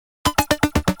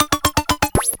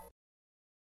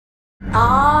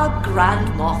Ah, Grand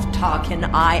Moff Tarkin,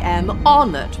 I am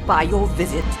honored by your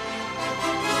visit.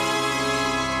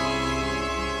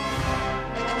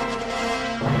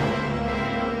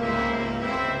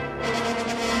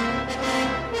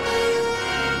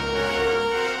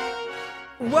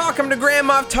 Welcome to Grand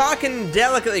Moff Talkin',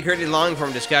 delicately curated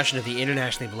long-form discussion of the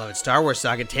internationally beloved Star Wars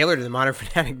saga tailored to the modern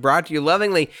fanatic, brought to you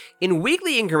lovingly in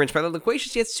weekly increments by the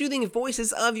loquacious yet soothing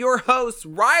voices of your hosts,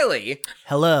 Riley.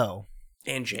 Hello.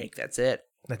 And Jake, that's it.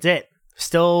 That's it.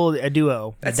 Still a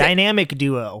duo. That's a dynamic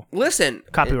duo. Listen.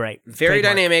 Copyright. Very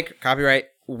Trademark. dynamic. Copyright.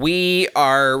 We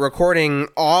are recording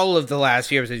all of the last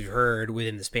few episodes you've heard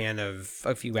within the span of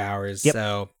a few hours, Yep.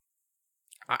 so...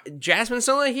 Jasmine's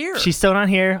still not here. She's still not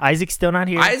here. Isaac's still not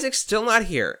here. Isaac's still not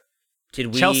here.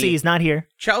 Chelsea is not here.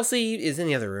 Chelsea is in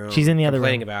the other room. She's in the other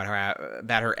complaining room.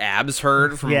 about her abs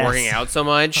hurt from Yes. working out so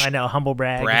much. I know, humble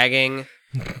brag. Bragging.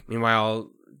 Meanwhile,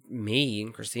 me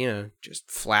and Christina just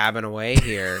flabbing away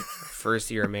here. First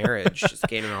year of marriage, just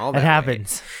gaining all that. It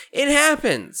happens. Weight. It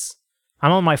happens.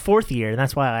 I'm on my 4th year, and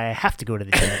that's why I have to go to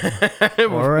the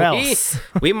gym. Or else.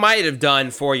 We might have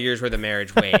done 4 years worth of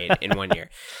marriage weight in 1 year.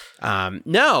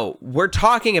 No, we're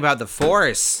talking about the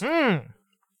Force.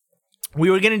 We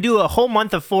were going to do a whole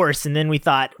month of Force, and then we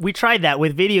thought, we tried that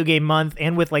with Video Game Month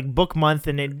and with like Book Month,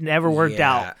 and it never worked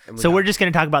out. So we're just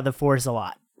going to talk about the Force a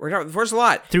lot. We're talking about the Force a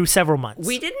lot. Through several months.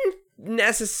 We didn't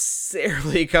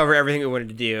necessarily cover everything we wanted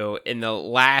to do in the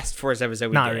last Force episode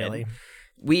we did. Not really.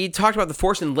 We talked about the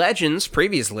Force in Legends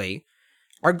previously.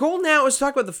 Our goal now is to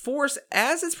talk about the Force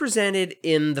as it's presented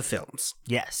in the films.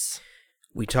 Yes.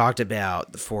 We talked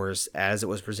about the Force as it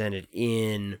was presented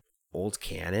in old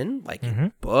canon, like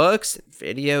in books and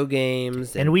video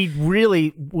games. And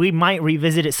we might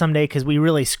revisit it someday because we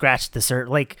really scratched the surface.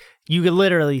 Like, you could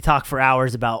literally talk for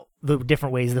hours about the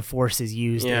different ways the Force is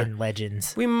used in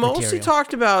Legends. We mostly material.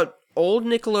 talked about old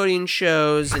Nickelodeon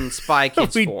shows and Spy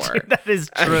Kids 4. That is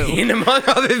true. I mean, among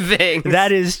other things.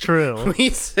 That is true. We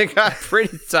got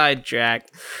pretty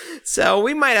sidetracked. So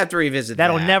we might have to revisit that.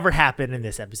 That'll never happen in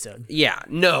this episode. Yeah,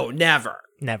 no, never.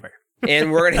 Never.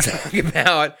 And we're going to talk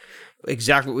about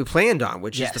exactly what we planned on,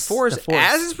 which is the Force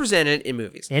as it's presented in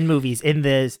movies. In movies. In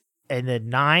the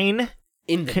 9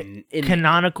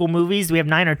 canonical movies. We have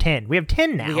 9 or 10. We have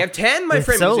 10 now. We have 10, my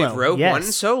friend. Solo. We have Rogue One and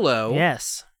Solo.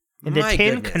 Yes. In the My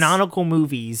 10 goodness. canonical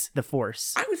movies, the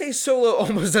Force. I would say Solo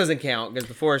almost doesn't count because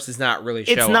the Force is not really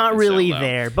showing. It's not really Solo.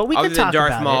 there, but we Other can than talk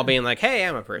Darth about Maul it. being like, hey,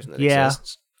 I'm a person that Yeah.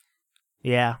 exists.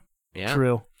 Yeah.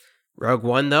 True. Rogue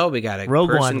One, though, we got a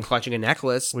Rogue person One. clutching a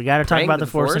necklace. We got to talk praying about to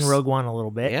the Force in Rogue One a little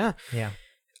bit. Yeah. Yeah.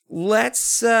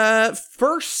 Let's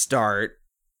first start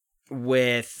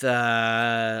with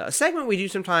a segment we do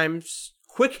sometimes,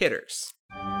 Quick Hitters.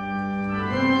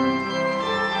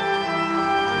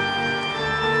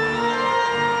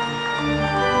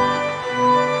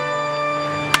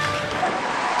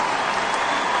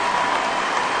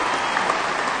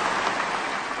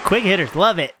 Quick hitters.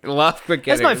 Love it. Love Quick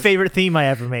Hitters. That's my favorite theme I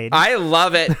ever made. I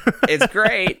love it. It's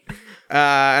great.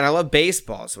 And I love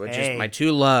baseball, so it's just Hey. my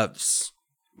two loves.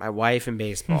 My wife and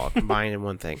baseball combined in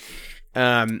one thing.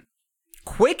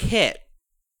 Quick hit.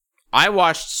 I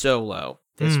watched Solo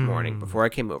this morning before I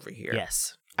came over here.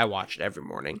 Yes. I watch it every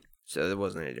morning, so it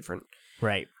wasn't any different.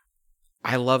 Right.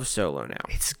 I love Solo now.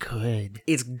 It's good.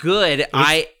 It's good.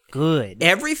 Good.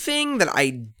 Everything that I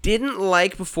didn't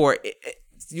like before,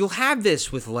 you'll have this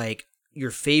with like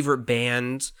your favorite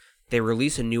band. They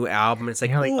release a new album, and it's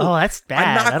like, You're like, "Ooh, oh, that's bad. I'm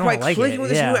I not don't quite like clicking it." with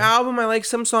this Yeah. new album. I like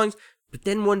some songs, but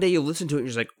then one day you'll listen to it and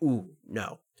you're just like, ooh,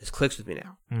 no, this clicks with me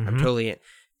now. I'm totally in.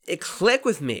 It clicked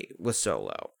with me with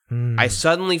Solo. I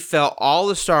suddenly felt all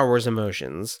the Star Wars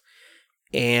emotions,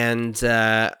 and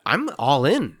I'm all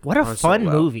in. What a on fun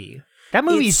Solo. movie. That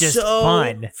movie's It's just so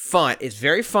fun. Fun. It's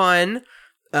very fun.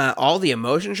 All the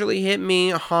emotions really hit me.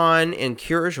 Han and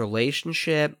Kira's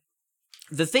relationship.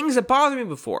 The things that bothered me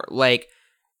before, like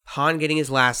Han getting his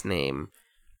last name,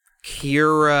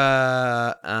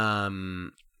 Kira.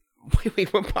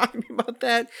 Wait, what bothered me about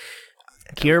that?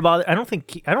 Kira bothered. I don't think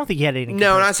he had any.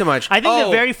 No, complaints. not so much. I think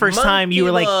the very first time you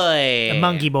were like Monkey a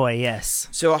monkey boy. Yes.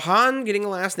 So Han getting a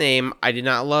last name I did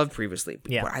not love previously.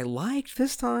 But Yeah. what I liked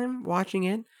this time watching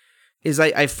it is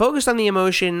I focused on the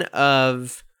emotion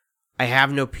of I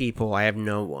have no people, I have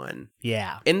no one.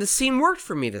 Yeah. And the scene worked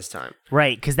for me this time.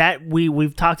 Right, because that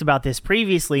we've talked about this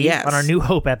previously Yes. on our New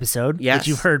Hope episode, Yes. which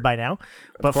you've heard by now.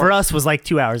 But for course. us was like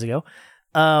 2 hours ago.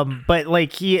 But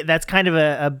like that's kind of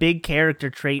a big character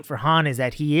trait for Han is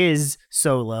that he is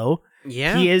solo.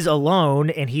 Yeah. He is alone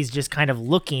and he's just kind of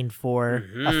looking for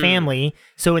a family.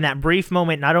 So in that brief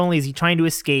moment, not only is he trying to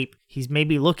escape, he's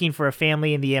maybe looking for a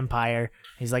family in the Empire.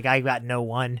 He's like, I got no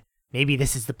one. maybe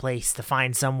this is the place to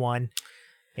find someone.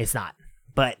 It's not,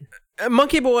 but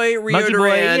Monkey Boy, Rio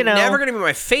Duran, you know, never going to be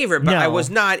my favorite, but no. I was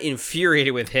not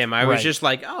infuriated with him. I was just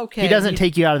like, oh, okay. He doesn't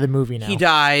take you out of the movie now. He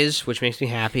dies, which makes me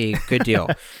happy. Good deal.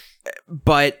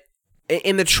 But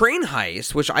in the train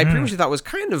heist, which I previously thought was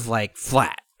kind of like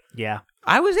flat, yeah,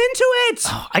 I was into it.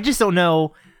 Oh, I just don't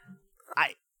know.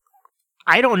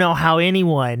 I don't know how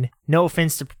anyone, no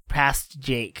offense to past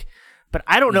Jake, but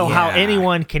I don't know how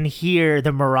anyone can hear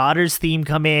the Marauders theme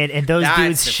come in and those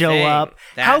dudes show up.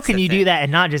 How can you do that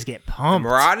and not just get pumped? The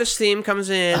Marauders theme comes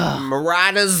in.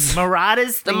 Marauders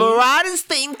theme. The Marauders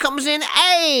theme comes in.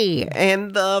 Hey,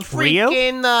 and the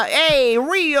freaking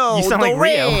Rio. You sound like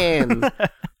Rio.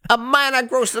 A minor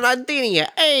gross than Ardinia.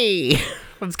 Hey.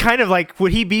 It's kind of like,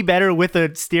 would he be better with a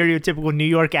stereotypical New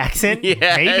York accent?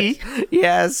 Yes. Maybe.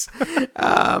 Yes.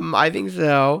 I think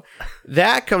so.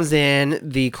 That comes in.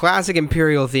 The classic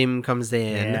Imperial theme comes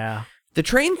in. Yeah. The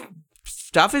train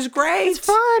stuff is great. It's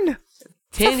fun.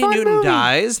 Tandy Newton movie.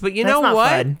 dies, but That's know not what?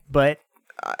 Fun, but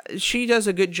she does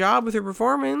a good job with her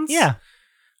performance. yeah.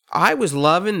 I was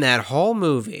loving that whole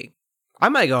movie. I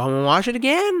might go home and watch it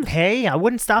again. Hey, I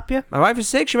wouldn't stop you. My wife is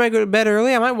sick. She might go to bed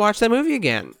early. I might watch that movie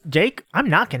again. Jake, I'm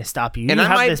not going to stop you. And you I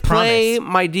have might this play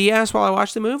promise. my DS while I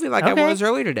watch the movie like I was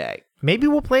earlier today. Maybe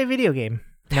we'll play a video game.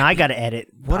 Now I got to edit.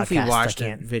 What if we podcasts, watched I a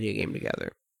can't. video game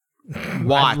together? I'd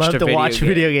love to watch a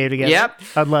video game together. Yep.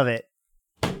 I'd love it.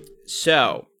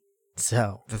 So,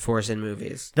 The Force in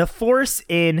movies. The Force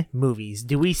in movies.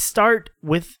 Do we start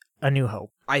with A New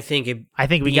Hope? I think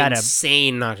we gotta.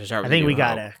 insane not to start with I think A New we Hope.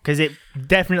 gotta, because it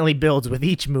definitely builds with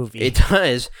each movie. It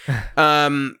does.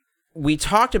 We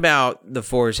talked about the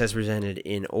Force as presented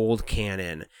in old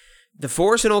canon. The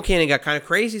Force in old canon got kind of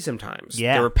crazy sometimes.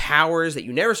 Yeah. There were powers that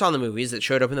you never saw in the movies that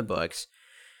showed up in the books.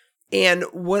 And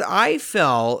what I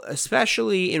felt,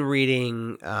 especially in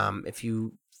reading, if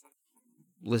you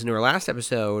listen to our last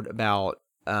episode about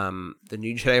the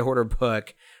New Jedi Order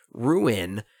book,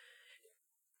 Ruin,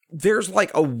 there's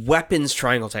like a weapons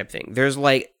triangle type thing.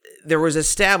 There was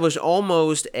established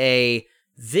almost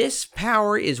this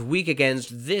power is weak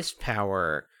against this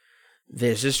power.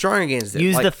 This is strong against it.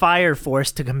 Use the Fire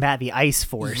Force to combat the Ice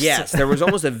Force. Yes, there was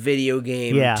almost a video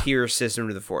game Yeah. tier system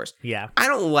to the Force. Yeah. I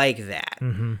don't like that.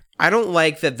 Mm-hmm. I don't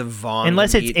like that the Vong...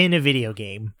 Unless it's in a video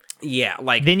game. Yeah,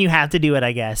 like... Then you have to do it,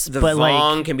 I guess. The but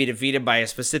Vong can be defeated by a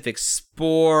specific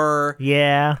spore.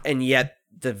 Yeah. And yet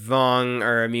the Vong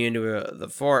are immune to the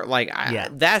Force.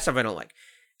 That stuff I don't like.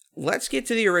 Let's get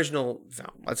to the original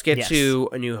film. Let's get to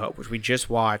A New Hope, which we just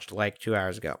watched like 2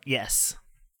 hours ago. Yes.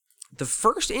 The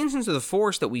first instance of the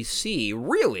Force that we see,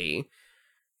 really,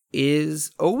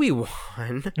 is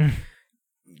Obi-Wan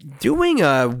doing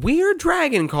a weird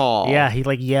dragon call. Yeah, he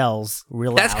yells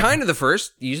real loud. That's kind of the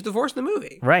first use of the Force in the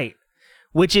movie. Right.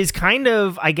 Which is kind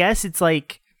of, I guess it's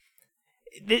like,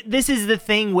 this is the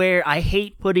thing where I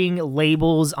hate putting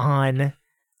labels on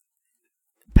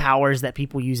powers that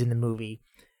people use in the movie.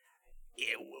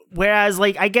 Whereas,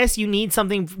 I guess you need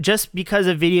something, just because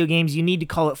of video games, you need to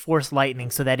call it Force Lightning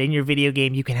so that in your video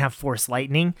game you can have Force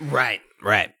Lightning. Right.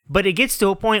 But it gets to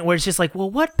a point where it's just like, well,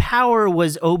 what power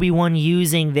was Obi-Wan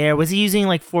using there? Was he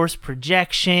using Force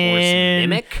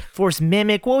projection? Force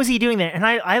mimic? What was he doing there? And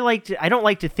I don't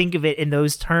like to think of it in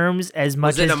those terms as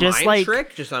much as just Was it a mind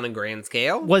trick, just on a grand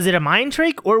scale? Was it a mind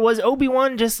trick, or was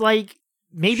Obi-Wan just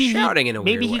maybe shouting in a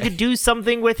maybe weird he way. could do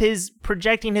something with his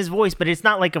projecting his voice, but it's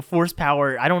not like a force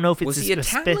power. I don't know if it's a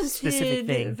specific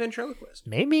thing. Ventriloquist?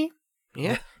 Maybe.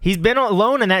 Yeah. He's been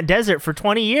alone in that desert for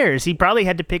 20 years. He probably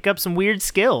had to pick up some weird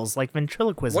skills like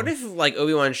ventriloquism. What if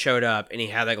Obi-Wan showed up and he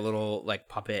had a little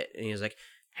puppet and he was like,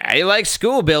 "How do you like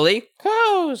school, Billy?"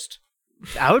 Closed.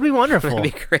 That would be wonderful.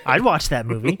 That'd be great. I'd watch that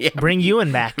movie. Yeah. Bring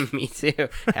Ewan back. Me too.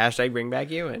 Hashtag bring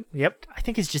back Ewan. Yep. I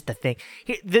think it's just the thing.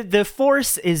 The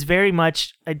Force is very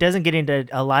much, it doesn't get into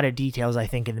a lot of details, I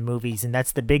think, in the movies. And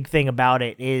that's the big thing about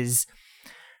it is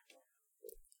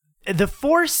the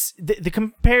Force, the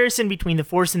comparison between the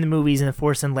Force in the movies and the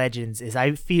Force in Legends is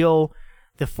I feel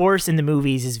the Force in the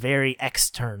movies is very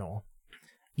external.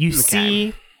 You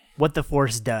see what the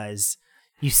Force does.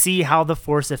 You see how the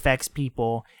Force affects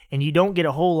people, and you don't get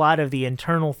a whole lot of the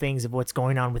internal things of what's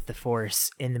going on with the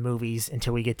Force in the movies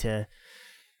until we get to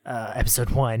episode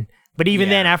 1. But even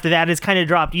then, after that, it's kind of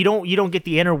dropped. You don't get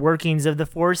the inner workings of the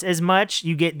Force as much.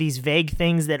 You get these vague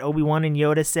things that Obi-Wan and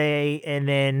Yoda say, and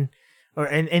then, or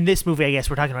in this movie, I guess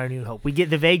we're talking about A New Hope. We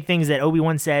get the vague things that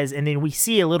Obi-Wan says, and then we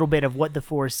see a little bit of what the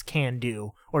Force can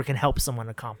do or can help someone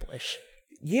accomplish.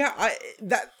 Yeah,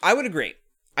 I would agree.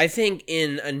 I think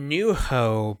in A New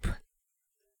Hope,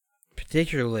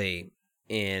 particularly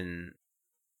in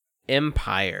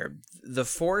Empire, the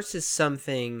Force is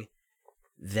something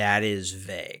that is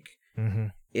vague. Mm-hmm.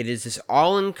 It is this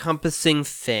all-encompassing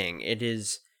thing. It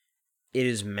is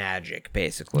magic,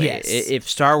 basically. Yes. If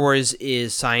Star Wars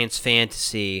is science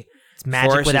fantasy, It's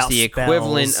magic Force without is the spells.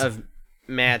 equivalent of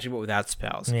magic but without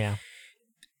spells. Yeah.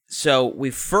 So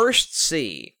we first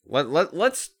see,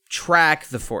 let's track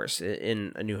the Force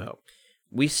in A New Hope.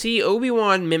 We see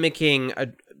Obi-Wan mimicking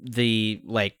the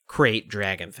crate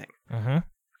dragon thing. Mm-hmm.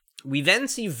 We then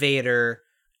see Vader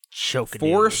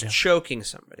Force choking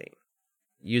somebody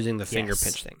using the finger Yes.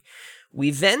 pinch thing.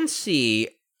 We then see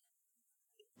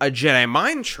a Jedi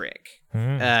mind trick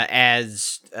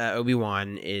as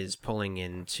Obi-Wan is pulling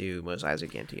into Mos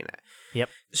Eisley Cantina. Yep.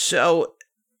 So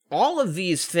all of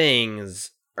these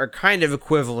things are kind of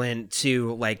equivalent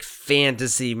to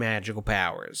fantasy magical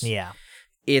powers. Yeah.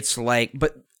 It's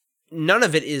but none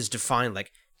of it is defined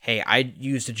hey, I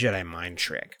used a Jedi mind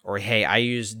trick, or hey, I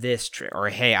used this trick, or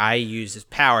hey, I used this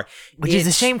power. Which is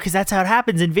a shame because that's how it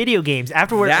happens in video games.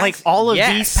 Afterward, all of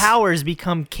these powers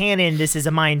become canon. This is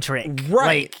a mind trick.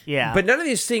 Right. Yeah. But none of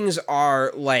these things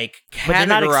are they're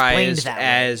not explained categorized that way.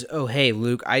 as, oh, hey,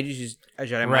 Luke, I just used a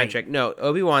Jedi mind trick. No,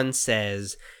 Obi-Wan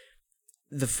says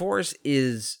the Force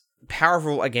is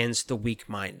powerful against the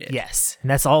weak-minded. Yes.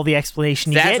 And that's all the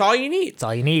explanation you get. That's all you need. That's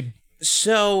all you need.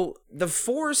 So the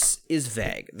Force is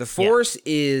vague. The Force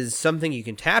is something you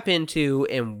can tap into,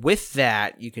 and with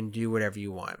that, you can do whatever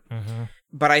you want. Mm-hmm.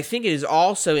 But I think it is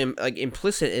also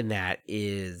implicit in that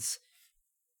is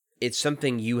it's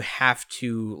something you have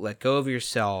to let go of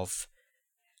yourself,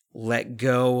 let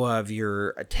go of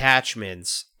your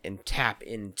attachments, and tap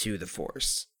into the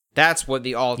Force. That's what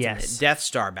the ultimate Death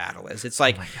Star battle is. It's oh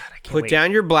my God, I can't put wait.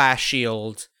 down your blast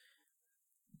shield,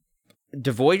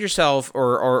 devoid yourself,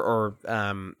 or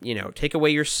take away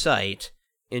your sight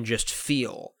and just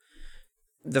feel.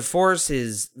 The Force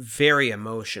is very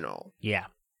emotional. Yeah.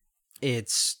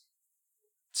 It's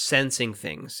sensing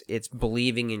things. It's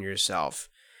believing in yourself.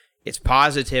 It's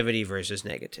positivity versus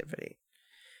negativity.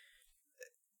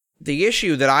 The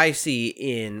issue that I see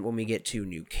when we get to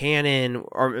new canon,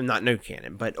 or not new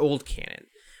canon, but old canon,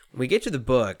 when we get to the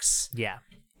books,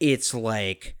 it's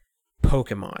like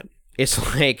Pokemon. It's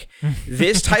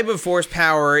this type of Force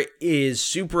power is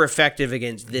super effective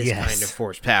against this kind of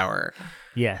Force power.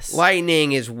 Yes.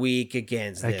 Lightning is weak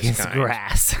against this kind.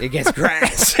 Grass. Against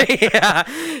grass.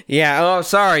 Yeah. Oh,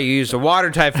 sorry. You used a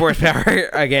water type Force power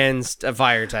against a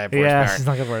fire type Force power. It's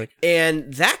not gonna work.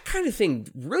 And that kind of thing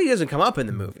really doesn't come up in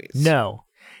the movies. No.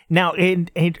 Now,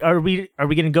 are we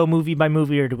gonna go movie by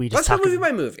movie, or do we just Let's go movie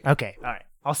by movie? Okay. All right.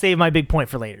 I'll save my big point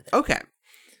for later. Then. Okay.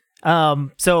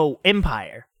 So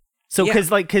Empire. So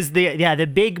because the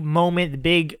big moment, the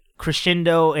big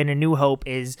crescendo in A New Hope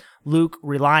is Luke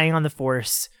relying on the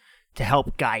Force to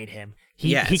help guide him.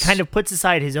 He kind of puts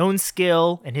aside his own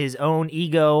skill and his own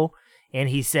ego, and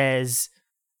he says,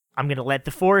 I'm going to let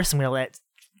the Force, I'm going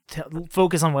to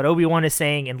focus on what Obi-Wan is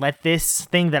saying, and let this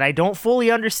thing that I don't fully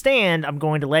understand, I'm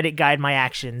going to let it guide my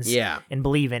actions and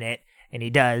believe in it. And he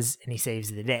does, and he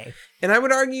saves the day. And I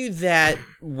would argue that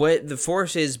what the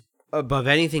Force is above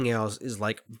anything else is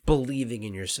believing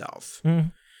in yourself. Mm-hmm.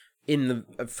 In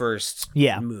the first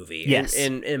movie. Yes.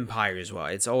 And Empire as well.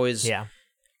 It's always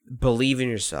believe in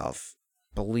yourself.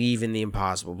 Believe in the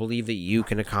impossible. Believe that you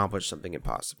can accomplish something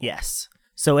impossible. Yes.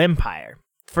 So Empire.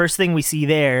 First thing we see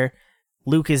there,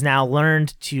 Luke has now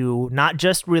learned to not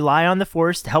just rely on the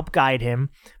Force to help guide him,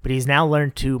 but he's now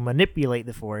learned to manipulate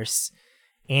the Force.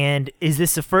 And is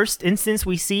this the first instance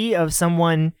we see of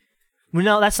someone... Well,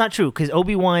 no, that's not true, because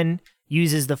Obi-Wan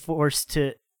uses the Force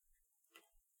to...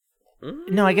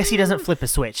 No, I guess he doesn't flip a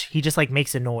switch. He just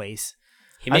makes a noise.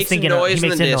 He makes a noise in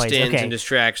the distance and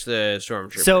distracts the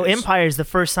stormtroopers. So Empire is the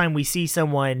first time we see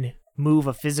someone move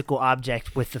a physical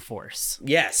object with the Force.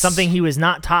 Yes. Something he was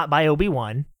not taught by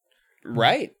Obi-Wan.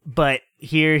 Right. But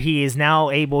here he is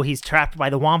now able, he's trapped by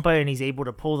the Wampa, and he's able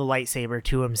to pull the lightsaber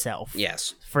to himself.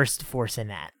 Yes. First Force in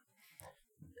that.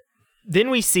 Then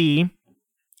we see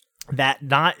that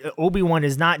Obi-Wan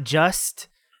is not just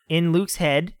in Luke's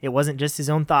head. It wasn't just his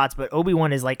own thoughts, but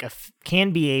Obi-Wan is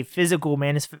can be a physical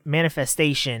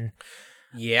manifestation.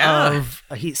 Yeah.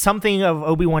 Something of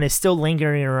Obi-Wan is still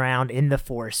lingering around in the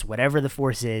Force, whatever the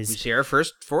Force is. We see our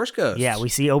first Force ghost. Yeah, we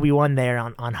see Obi-Wan there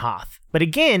on Hoth. But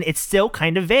again, it's still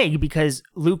kind of vague because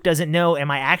Luke doesn't know, am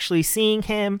I actually seeing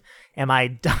him? Am I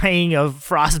dying of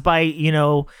frostbite?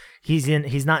 He's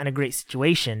not in a great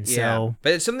situation. So,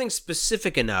 but it's something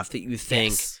specific enough that you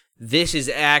think this is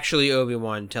actually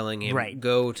Obi-Wan telling him,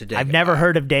 go to Dagobah. I've never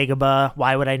heard of Dagobah.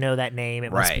 Why would I know that name?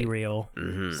 It must be real.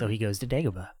 Mm-hmm. So he goes to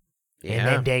Dagobah. Yeah.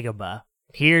 And then Dagobah.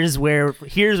 Here's where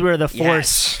the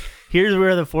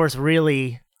Force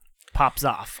really pops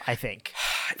off, I think.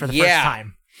 for the first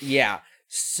time. Yeah.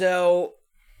 So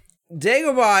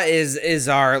Dagobah is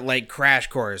our like crash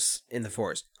course in the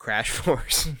Force. Crash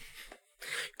Force.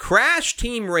 Crash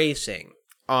Team Racing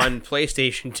on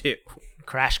PlayStation 2.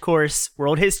 Crash Course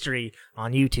World History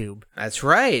on YouTube. That's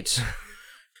right.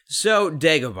 So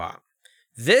Dagobah.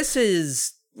 Let's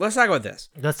talk about this.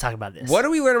 Let's talk about this. What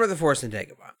do we learn about the Force in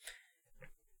Dagobah?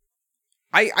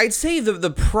 I'd say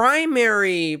the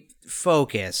primary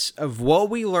focus of what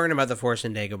we learn about the Force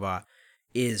in Dagobah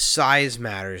is size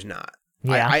matters not.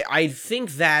 Yeah. I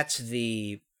think that's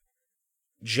the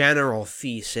general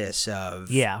thesis of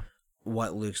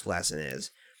what Luke's lesson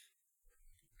is.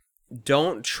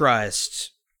 Don't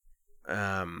trust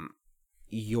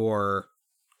your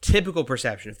typical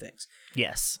perception of things.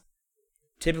 Yes.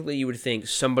 Typically, you would think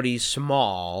somebody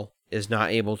small is not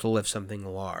able to lift something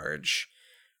large.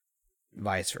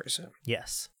 Vice versa.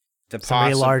 Yes.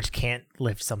 Somebody large can't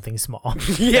lift something small.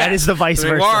 Yeah, that is the vice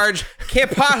versa. Large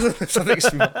can't possibly lift something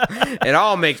small. It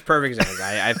all makes perfect sense.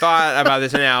 I thought about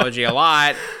this analogy a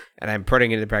lot, and I'm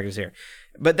putting it into practice here.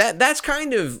 But that's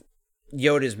kind of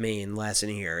Yoda's main lesson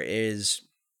here is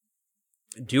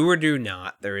do or do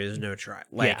not. There is no try.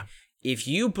 If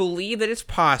you believe that it's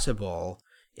possible,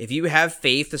 if you have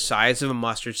faith the size of a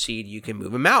mustard seed, you can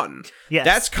move a mountain. Yes.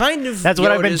 That's kind of That's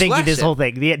what I've been Yoda's thinking lesson. this whole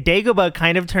thing. The Dagobah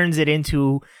kind of turns it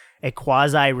into a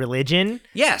quasi-religion.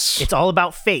 Yes. It's all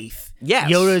about faith.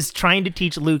 Yes. Yoda's trying to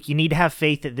teach Luke, you need to have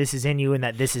faith that this is in you and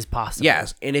that this is possible.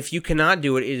 Yes, and if you cannot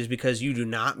do it, it is because you do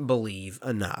not believe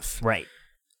enough. Right.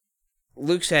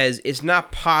 Luke says, it's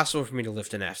not possible for me to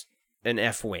lift an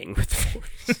F-wing with the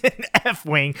Force. An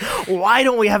F-wing? Why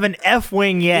don't we have an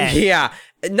F-wing yet? Yeah,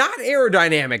 not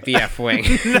aerodynamic, the F-wing.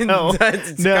 No.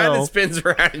 It kind of spins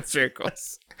around in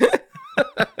circles.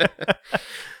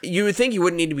 You would think you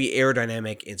wouldn't need to be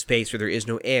aerodynamic in space where there is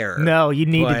no air. No, you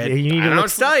need to. You need to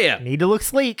look. Tell you, need to look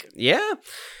sleek. Yeah.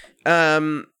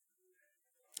 But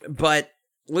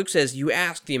Luke says, "You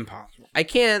ask the impossible. I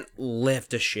can't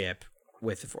lift a ship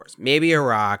with the Force. Maybe a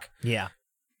rock." Yeah.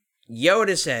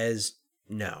 Yoda says,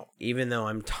 "No. Even though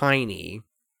I'm tiny,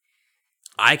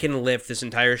 I can lift this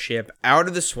entire ship out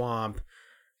of the swamp,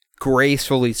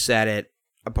 gracefully set it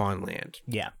upon land."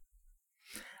 Yeah.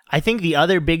 I think the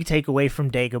other big takeaway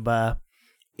from Dagobah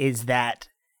is that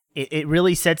it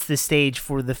really sets the stage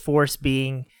for the Force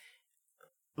being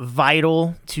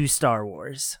vital to Star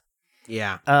Wars.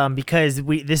 Yeah. Because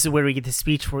this is where we get the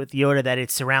speech with Yoda that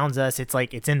it surrounds us. It's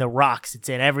like it's in the rocks. It's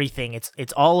in everything.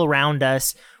 It's all around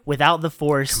us. Without the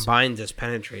Force, Combines us,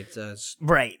 penetrates us.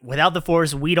 Right. Without the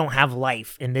Force, we don't have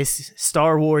life in this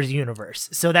Star Wars universe.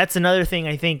 So that's another thing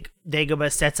I think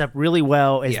Dagobah sets up really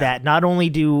well is that not only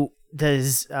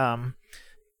does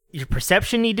your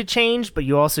perception need to change, but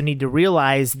you also need to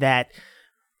realize that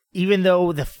even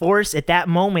though the Force at that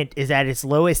moment is at its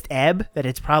lowest ebb that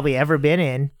it's probably ever been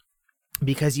in,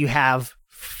 because you have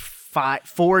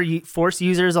four Force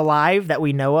users alive that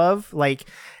we know of, like,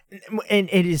 and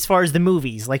as far as the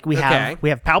movies, like we have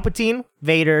Palpatine,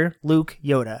 Vader, Luke,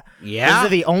 Yoda. Yeah, those are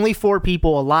the only 4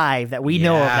 people alive that we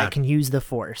know of that can use the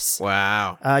Force.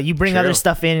 Wow. You bring other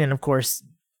stuff in, and of course,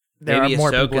 there maybe are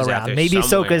more Ahsoka's people around. Maybe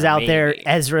Ahsoka's out there,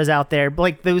 Ezra's out there.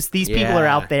 Like these people are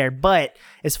out there. But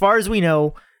as far as we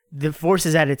know, the Force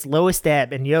is at its lowest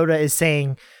ebb, and Yoda is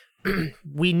saying,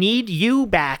 we need you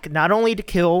back, not only to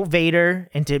kill Vader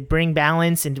and to bring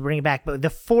balance and to bring it back, but the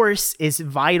Force is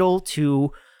vital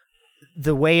to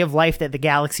the way of life that the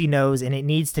galaxy knows, and it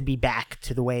needs to be back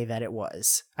to the way that it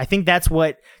was. I think that's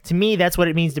what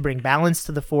it means to bring balance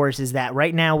to the Force, is that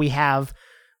right now we have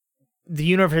the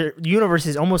universe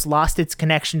has almost lost its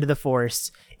connection to the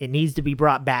Force. It needs to be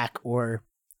brought back, or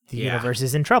the universe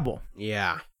is in trouble.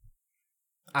 Yeah.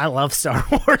 I love Star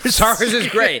Wars. Star Wars is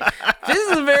great. This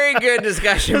is a very good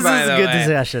discussion, This is a good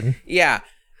discussion. Yeah.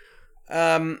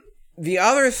 The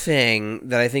other thing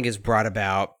that I think is brought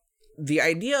about, the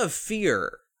idea of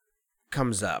fear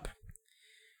comes up.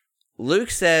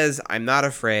 Luke says, "I'm not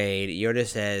afraid." Yoda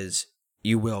says,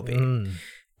 "You will be."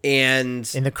 And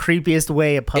in the creepiest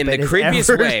way a puppet in the creepiest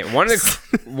ever... way, one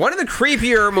of the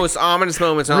creepier, most ominous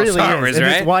moments in all Star Wars,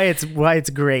 right? It's why it's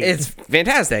great. It's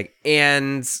fantastic.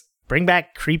 And bring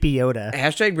back creepy Yoda.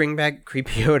 Hashtag bring back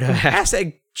creepy Yoda.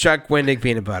 Hashtag Chuck Wendig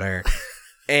peanut butter.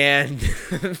 And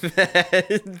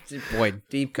boy,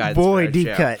 deep cut.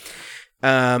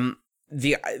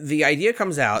 The idea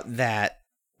comes out that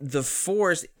the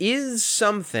Force is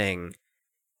something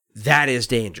that is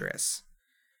dangerous.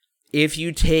 If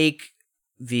you take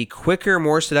the quicker,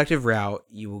 more seductive route,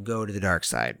 you will go to the dark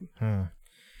side.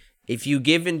 If you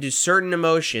give in to certain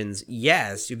emotions,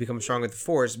 yes, you become strong with the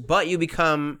Force, but you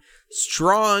become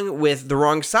strong with the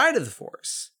wrong side of the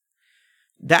Force.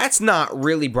 That's not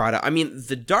really brought up. I mean,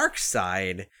 the dark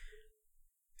side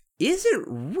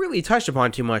isn't really touched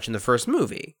upon too much in the first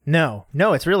movie. No,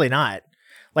 it's really not.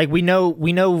 Like we know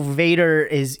Vader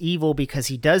is evil because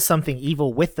he does something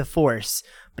evil with the Force,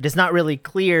 but it's not really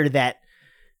clear that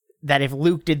if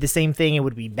Luke did the same thing, it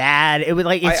would be bad. It would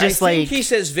I think he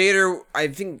says Vader. I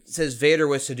think says Vader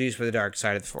was seduced by the dark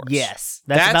side of the Force. Yes,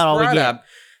 that's about all we get. Up,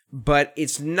 but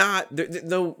it's not.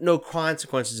 No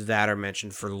consequences of that are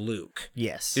mentioned for Luke.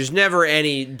 Yes, there's never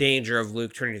any danger of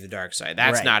Luke turning to the dark side.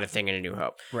 That's not a thing in A New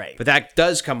Hope. Right, but that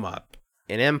does come up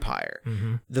in Empire.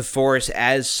 Mm-hmm. The Force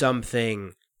as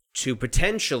something to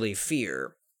potentially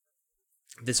fear.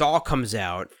 This all comes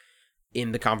out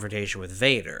in the confrontation with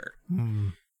Vader.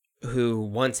 Who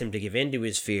wants him to give in to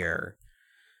his fear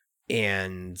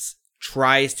and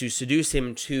tries to seduce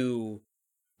him to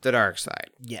the dark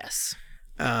side. Yes.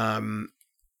 The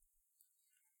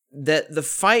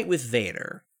fight with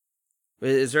Vader,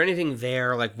 is there anything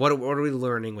there? Like, what are we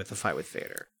learning with the fight with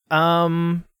Vader?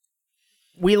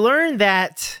 We learn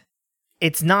that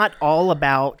it's not all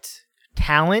about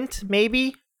talent,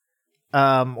 maybe,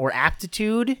 or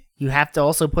aptitude. You have to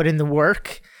also put in the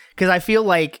work. Because I feel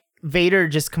like Vader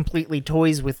just completely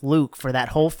toys with Luke for that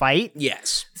whole fight.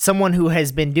 Yes. Someone who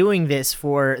has been doing this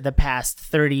for the past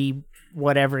 30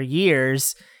 whatever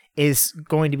years is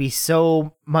going to be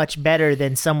so much better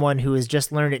than someone who has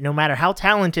just learned it. No matter how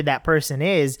talented that person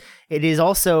is, it is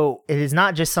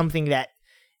not just something that,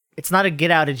 it's not a get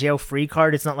out of jail free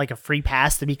card. It's not like a free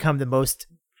pass to become the most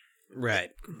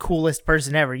coolest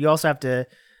person ever. You also have to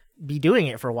be doing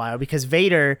it for a while, because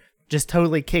Vader just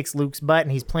totally kicks Luke's butt,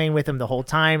 and he's playing with him the whole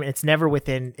time. And it's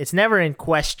never in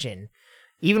question.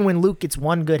 Even when Luke gets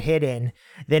one good hit in,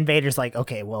 then Vader's like,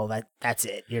 okay, well, that's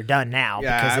it. You're done now.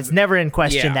 Yeah, because it's never in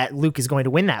question that Luke is going to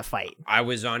win that fight. I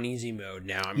was on easy mode.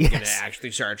 Now I'm going to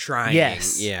actually start trying.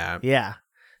 Yes. Yeah. Yeah.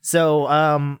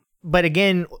 So, but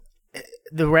again,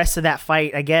 the rest of that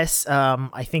fight, I guess,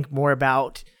 I think more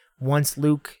about once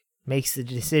Luke makes the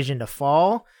decision to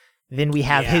fall. Then we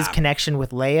have his connection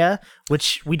with Leia,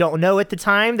 which we don't know at the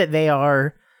time that they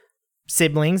are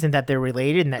siblings and that they're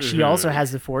related and that she also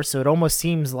has the Force. So it almost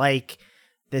seems like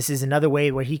this is another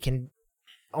way where he kind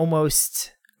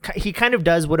of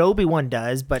does what Obi-Wan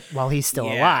does, but while he's still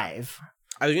alive.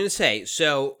 I was going to say,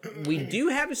 so we do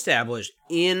have established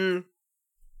in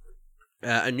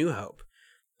A New Hope,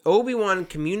 Obi-Wan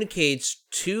communicates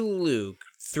to Luke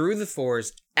through the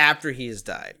Force after he has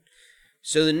died.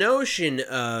 So the notion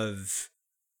of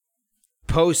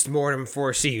post-mortem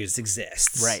Force use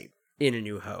exists in A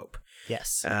New Hope.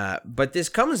 Yes. But this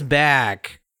comes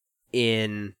back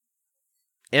in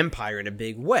Empire in a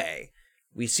big way.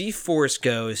 We see Force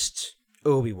Ghost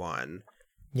Obi-Wan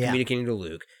communicating to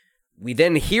Luke. We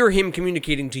then hear him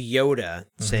communicating to Yoda,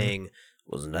 saying,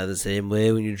 wasn't I the same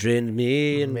way when you trained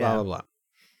me, and blah, blah, blah.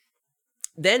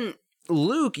 Then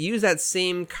Luke used that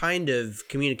same kind of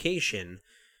communication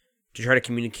to try to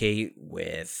communicate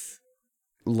with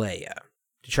Leia,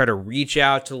 to try to reach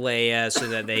out to Leia so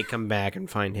that they come back and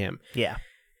find him. Yeah.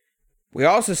 We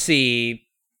also see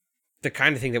the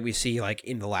kind of thing that we see like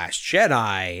in The Last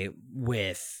Jedi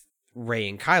with Rey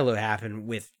and Kylo happen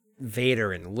with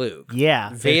Vader and Luke.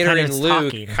 Yeah. Vader and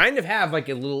Luke kind of have like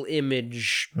a little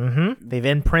image. Mm-hmm. They've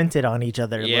imprinted on each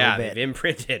other a little bit. Yeah, they've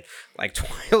imprinted like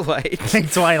Twilight.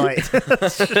 Like Twilight.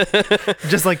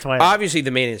 Just like Twilight. Obviously,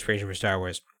 the main inspiration for Star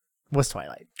Wars was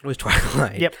Twilight.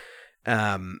 Yep.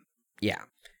 Yeah.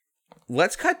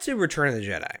 Let's cut to Return of the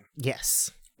Jedi.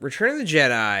 Yes. Return of the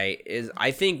Jedi is,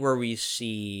 I think, where we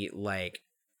see like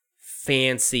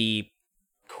fancy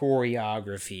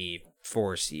choreography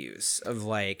Force use of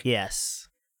like. Yes.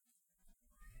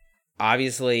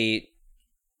 Obviously,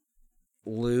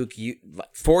 Luke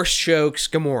Force chokes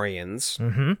Gamorreans.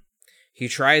 Mm-hmm. He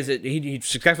tries it. He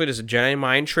successfully does a Jedi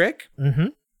mind trick. Mm-hmm.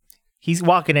 He's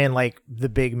walking in like the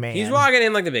big man. He's walking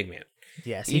in like the big man.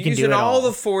 Yes, he can do it all.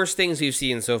 The Force things we've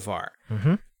seen so far.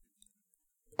 Mm-hmm.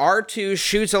 R2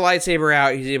 shoots a lightsaber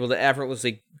out. He's able to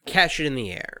effortlessly catch it in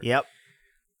the air. Yep.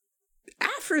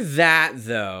 After that,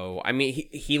 though, I mean,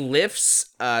 he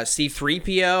lifts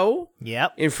C-3PO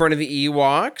in front of the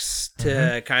Ewoks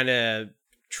to kind of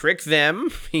trick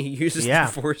them. He uses the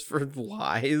Force for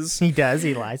lies. He does.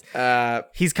 He lies.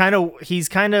 He's kind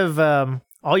of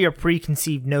all your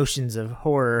preconceived notions of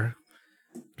horror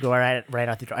go right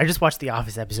out the door. I just watched the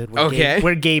Office episode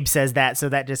where Gabe says that, so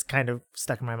that just kind of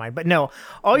stuck in my mind. But no,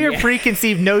 all your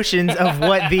preconceived notions of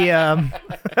what the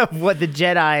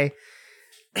Jedi,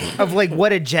 of like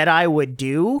what a Jedi would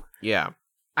do. Yeah.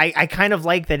 I kind of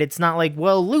like that it's not like,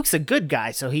 well, Luke's a good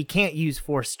guy, so he can't use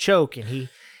Force choke, and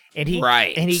And he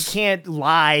Right. and he can't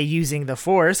lie using the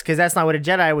Force because that's not what a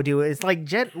Jedi would do. It's like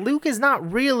Luke is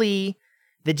not really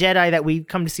the Jedi that we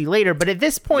come to see later. But at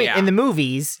this point in the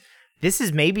movies, this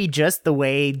is maybe just the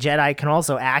way Jedi can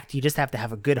also act. You just have to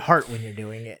have a good heart when you're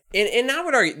doing it. And I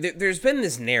would argue, there's been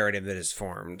this narrative that has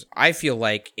formed, I feel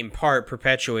like, in part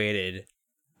perpetuated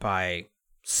by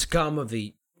scum of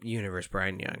the universe,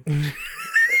 Brian Young.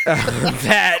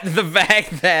 That the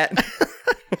fact that...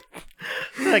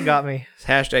 That got me.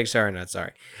 Hashtag sorry, not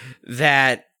sorry.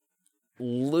 That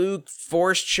Luke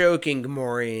force choking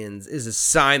Gamorreans is a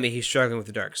sign that he's struggling with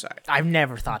the dark side. I've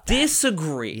never thought that.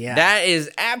 Disagree. Yeah. That is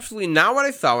absolutely not what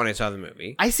I thought when I saw the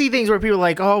movie. I see things where people are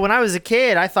like, oh, when I was a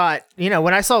kid, I thought,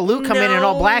 when I saw Luke come in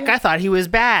all black, I thought he was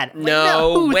bad. Like,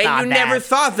 no, who wait, thought you that? never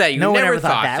thought that. You no one never ever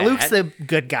thought that. Luke's that. the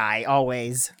good guy,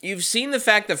 always. You've seen the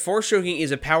fact that force choking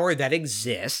is a power that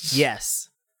exists. Yes.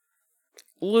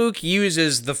 Luke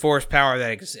uses the force power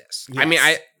that exists. Yes. I mean,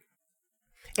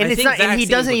 And it's not, and he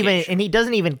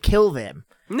doesn't even kill them.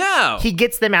 No, He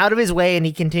gets them out of his way and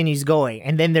he continues going,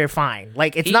 and then they're fine.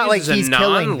 Like it's not like he's a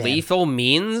killing them. non-lethal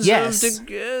means Yes. of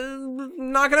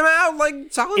knocking them out like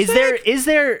solid. Is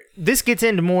there? This gets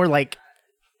into more like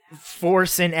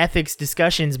force and ethics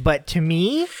discussions, but to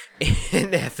me,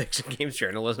 in ethics and games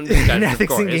journalism, in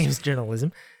ethics and games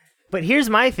journalism. But here's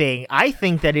my thing. I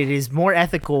think that it is more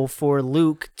ethical for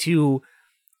Luke to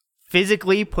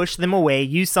physically push them away,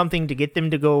 use something to get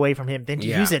them to go away from him, than to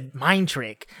use a mind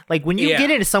trick. Like when you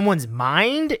get into someone's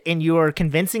mind and you're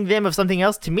convincing them of something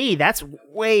else, to me, that's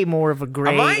way more of a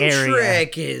gray area. A mind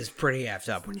trick is pretty effed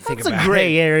up when you think about it. That's a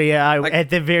gray area at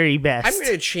the very best. I'm going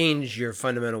to change your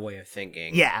fundamental way of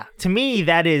thinking. Yeah, to me,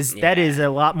 that is a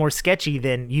lot more sketchy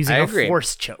than using a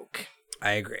force choke.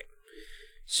 I agree.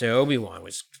 So Obi-Wan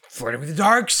was flirting with the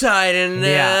dark side in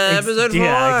episode 4.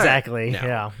 Yeah, exactly. No,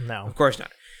 yeah, no. Of course not.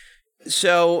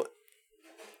 So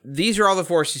these are all the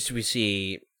forces we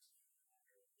see.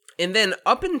 And then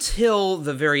up until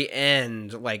the very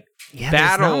end, like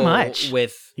battle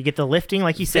with... You get the lifting,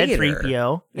 like you said, Vader.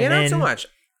 3PO. Yeah, not so much.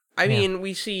 I mean,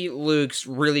 we see Luke's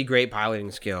really great piloting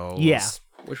skills. Yeah.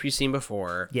 Which we've seen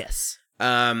before. Yes.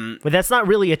 But that's not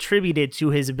really attributed to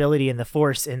his ability in the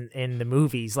Force in the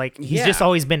movies. Like, he's just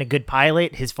always been a good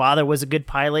pilot. His father was a good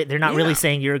pilot. They're not really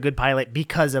saying you're a good pilot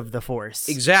because of the Force.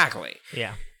 Exactly.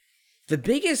 Yeah. The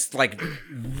biggest,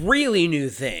 really new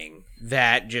thing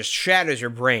that just shatters your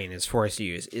brain is Force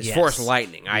use is Force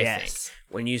lightning, I think.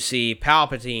 When you see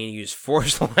Palpatine use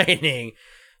Force lightning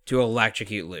to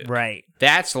electrocute Luke. Right.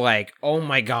 That's like, oh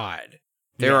my God.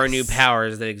 There are new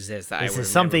powers that exist that this is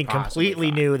something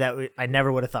completely new that I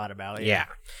never would have thought about. Yeah.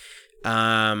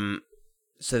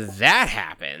 So that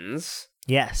happens.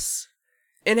 Yes.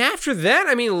 And after that,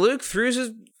 I mean, Luke throws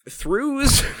his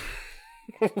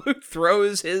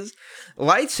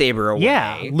lightsaber away.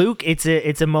 Yeah, Luke.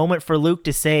 It's a moment for Luke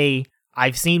to say,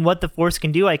 "I've seen what the Force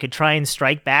can do. I could try and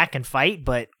strike back and fight,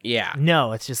 but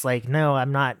no, it's just like, no,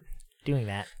 I'm not doing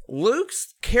that."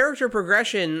 Luke's character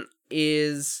progression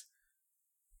is,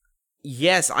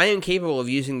 yes, I am capable of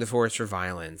using the Force for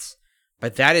violence,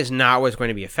 but that is not what's going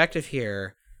to be effective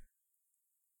here.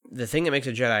 The thing that makes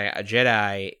a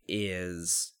Jedi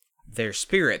is their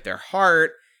spirit, their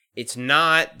heart. It's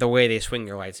not the way they swing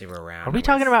their lightsaber around. Are we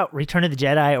talking about Return of the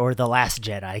Jedi or The Last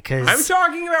Jedi? Because I'm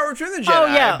talking about Return of the Jedi. Oh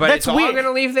yeah, but that's it's weird. all going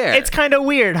to leave there. It's kind of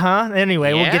weird, huh?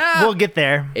 Anyway, we'll get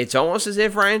there. It's almost as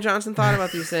if Rian Johnson thought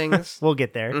about these things. We'll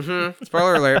get there. Mm-hmm.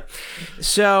 Spoiler alert.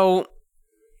 So,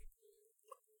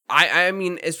 I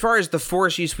mean, as far as the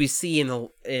Force use we see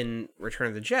in Return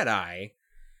of the Jedi,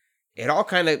 it all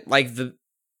kind of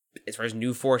as far as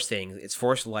new Force things, it's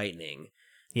Force lightning.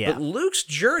 Yeah. But Luke's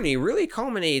journey really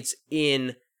culminates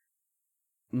in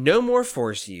no more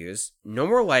Force use, no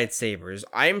more lightsabers.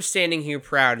 I am standing here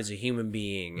proud as a human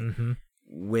being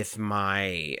with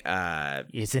my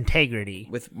his integrity.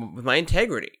 With my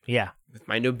integrity. Yeah. With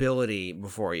my nobility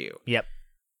before you. Yep.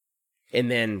 And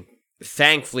then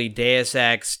thankfully Deus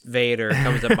Ex Vader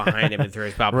comes up behind him and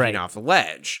throws Palpatine off the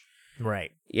ledge.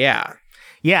 Right. Yeah.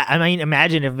 Yeah, I mean,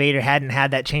 imagine if Vader hadn't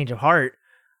had that change of heart.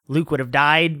 Luke would have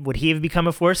died. Would he have become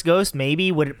a Force ghost?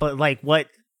 Maybe. What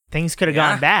things could have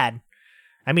gone bad?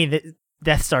 I mean, the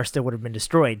Death Star still would have been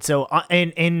destroyed. So,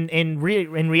 in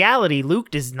reality,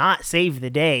 Luke does not save the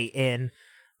day in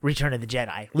Return of the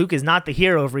Jedi. Luke is not the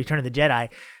hero of Return of the Jedi.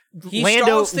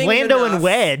 Lando and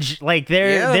Wedge,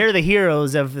 they're the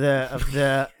heroes of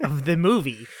the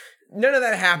movie. None of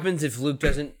that happens if Luke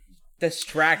doesn't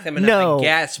distract them enough, I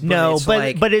guess.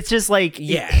 But it's just like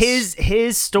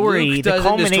his story. Luke the doesn't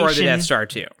culmination. destroy the Death Star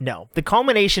too. No, the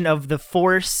culmination of the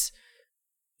Force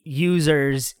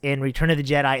users in Return of the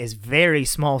Jedi is very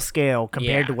small scale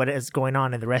compared to Yeah. what is going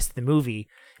on in the rest of the movie,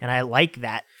 and I like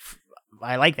that.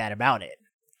 I like that about it.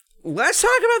 Let's talk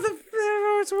about the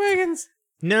Force Awakens.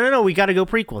 No. We got to go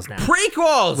prequels now.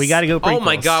 Prequels! We gotta go Oh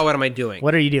my prequels. god, what am I doing?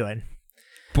 What are you doing?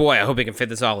 Boy, I hope we can fit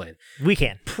this all in. We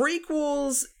can.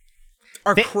 Prequels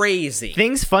are Thi- crazy.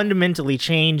 Things fundamentally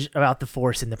change about the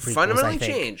Force in the prequels. Fundamentally I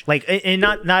think. change. Like, and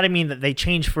not I mean that they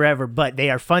change forever, but they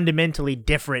are fundamentally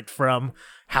different from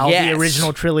how Yes. the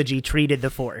original trilogy treated the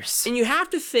Force. And you have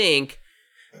to think,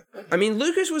 I mean,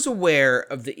 Lucas was aware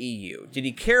of the EU. Did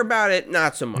he care about it?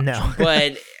 Not so much. No.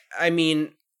 But, I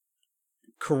mean,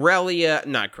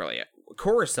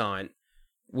 Coruscant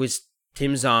was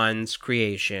Tim Zahn's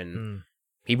creation.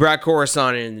 He brought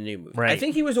Coruscant in the new movie. Right. I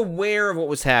think he was aware of what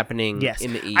was happening Yes,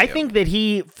 in the EU. I think that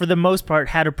he, for the most part,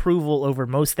 had approval over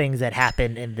most things that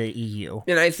happened in the EU.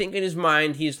 And I think in his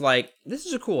mind, he's like, this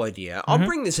is a cool idea. I'll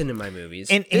bring this into my movies.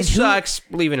 And this who- sucks,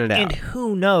 leaving it out. And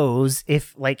who knows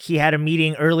if, like, he had a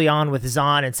meeting early on with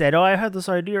Zahn and said, "Oh, I had this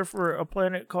idea for a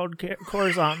planet called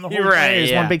Coruscant. The whole Right, planet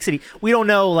is yeah. one big city." We don't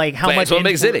know, like, how Planet's much one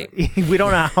big city. we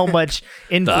don't know how much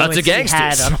influence of he had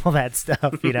gangsters. on all that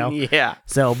stuff. You know. Yeah.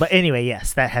 So, but anyway,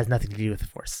 yes, that has nothing to do with the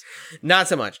Force. Not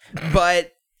so much.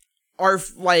 But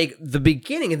the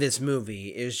beginning of this movie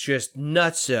is just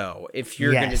nutso. If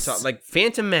you're going to Yes. talk, like,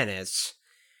 Phantom Menace.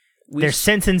 They're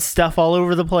sensing stuff all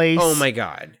over the place. Oh my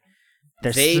god.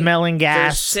 They're smelling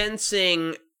gas. They're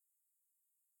sensing,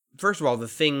 first of all, the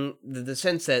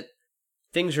sense that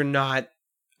things are not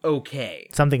okay.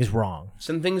 Something's wrong.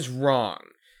 Something's wrong.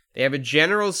 They have a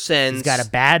general sense He's got a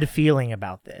bad feeling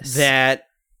about this. that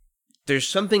there's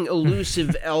something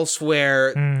elusive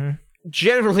elsewhere. Mhm.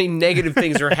 Generally, negative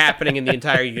things are happening in the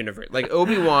entire universe. Like,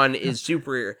 Obi-Wan is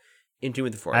super in tune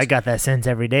with the Force. I got that sense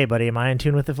every day, buddy. Am I in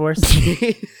tune with the Force?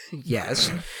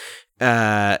 Yes.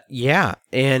 Yeah.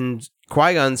 And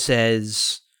Qui-Gon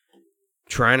says,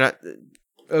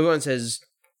 Obi-Wan says,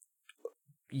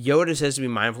 Yoda says to be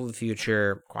mindful of the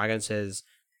future. Qui-Gon says,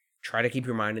 try to keep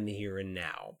your mind in the here and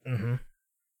now. Mm-hmm.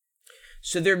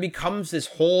 So there becomes this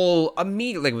whole,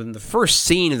 immediately, like, within the first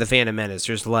scene of The Phantom Menace,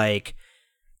 there's, like,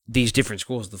 these different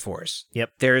schools of the Force.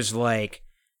 Yep. There's, like,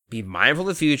 be mindful of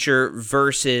the future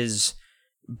versus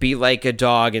be like a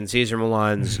dog in Cesar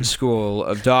Millan's school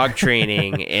of dog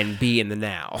training and be in the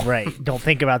now. Right. Don't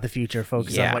think about the future.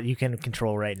 Focus Yeah. on what you can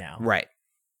control right now. Right.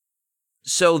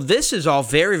 So this is all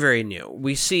very, very new.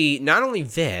 We see not only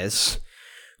this,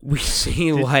 we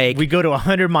see, like, We go to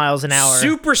 100 miles an hour.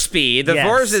 super speed. The Yes.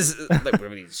 Force is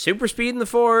like, super speed in the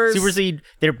Force. Super speed.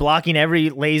 They're blocking every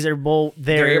laser bolt.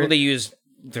 They're able to use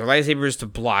their lightsabers to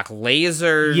block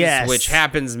lasers, Yes. which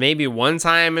happens maybe one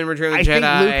time in Return of the I Jedi.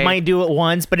 think Luke might do it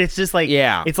once, but it's just like,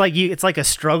 Yeah. it's like a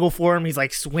struggle for him. He's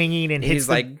like swinging and hits He's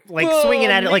the, like swinging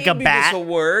at it like a maybe bat. This'll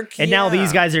work. And now Yeah.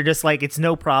 these guys are just like, it's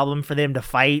no problem for them to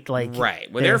fight. Like,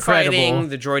 right when they're they're incredible. fighting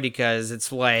the droidicas,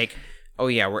 it's like, oh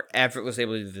yeah, we're effortlessly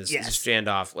able to do this Yes.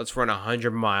 standoff. Let's run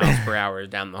 100 miles per hour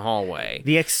down the hallway.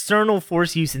 The external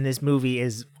force use in this movie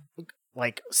is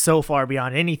like so far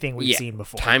beyond anything we've seen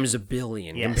before. Times a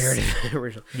billion Yes. compared to the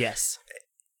original. Yes.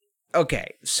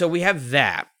 Okay, so we have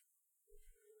that.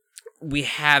 We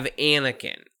have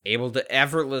Anakin able to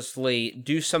effortlessly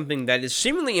do something that is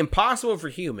seemingly impossible for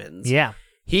humans. Yeah.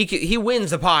 He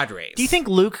wins the pod race. Do you think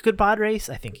Luke could pod race?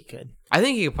 I think he could. I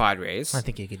think he could pod race. I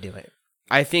think he could do it.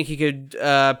 I think he could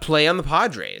play on the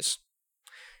pod race.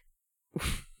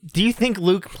 Do you think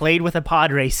Luke played with a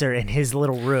pod racer in his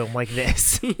little room like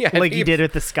this? Yeah, I like think he did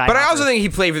with the Skywalker? But I also think he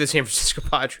played for the San Francisco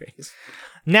Padres.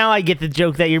 Now I get the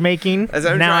joke that you're making. That's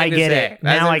what I'm now I trying to get say. it.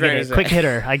 That's Now what I I'm get trying it. to say. Quick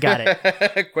hitter. I got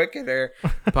it. Quick hitter,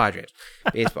 Padres,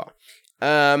 baseball.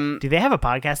 Do they have a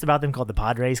podcast about them called The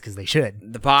Padres? Because they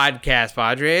should. The podcast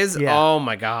Padres. Yeah. Oh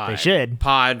my god, They should.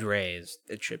 Padres.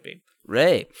 It should be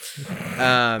right.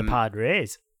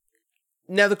 Padres.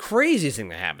 Now the craziest thing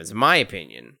that happens, in my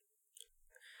opinion,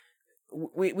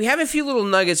 we have a few little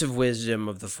nuggets of wisdom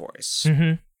of the Force.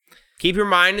 Mm-hmm. Keep your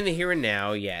mind in the here and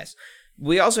now. Yes.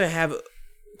 We also have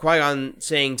Qui-Gon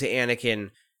saying to Anakin,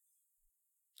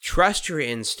 "Trust your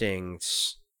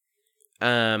instincts.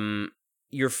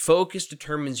 Your focus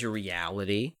determines your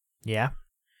reality." Yeah.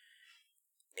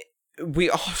 We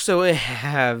also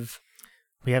have,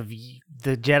 We have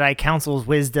the Jedi Council's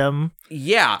wisdom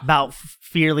yeah, about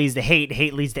fear leads to hate,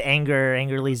 hate leads to anger,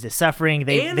 anger leads to suffering.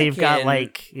 They've got Anakin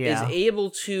like, yeah. is able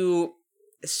to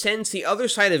sense the other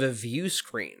side of a view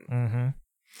screen. Mm-hmm.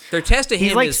 Their test to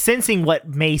He's him like is, sensing what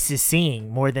Mace is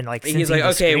seeing more than like sensing he's like, the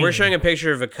okay, we're screen. showing a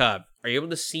picture of a cub. Are you able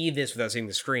to see this without seeing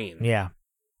the screen? Yeah.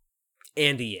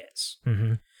 And he is.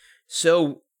 Mm-hmm.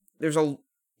 So there's a,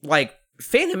 like,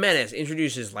 Phantom Menace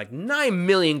introduces like 9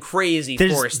 million crazy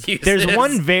Force uses. There's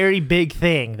one very big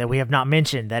thing that we have not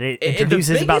mentioned that it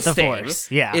introduces about the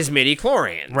Force. Yeah, is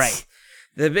midichlorians. Right.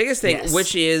 The biggest thing,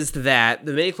 which is that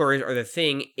the midichlorians are the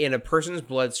thing in a person's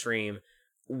bloodstream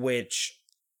which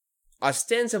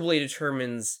ostensibly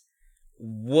determines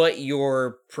what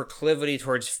your proclivity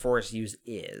towards Force use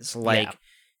is. Like,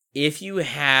 if you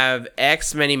have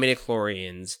X many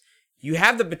midichlorians, you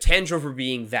have the potential for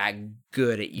being that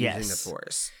good at using the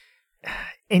Force.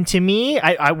 And to me,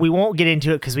 we won't get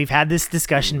into it because we've had this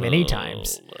discussion many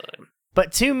times.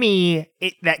 But to me,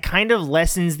 that kind of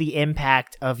lessens the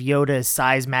impact of Yoda's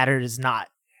size matters not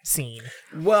scene.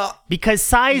 Well, because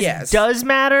size does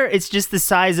matter. It's just the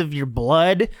size of your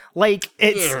blood. Like,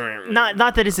 it's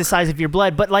not that it's the size of your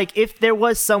blood, but like if there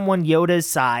was someone Yoda's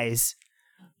size,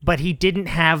 but he didn't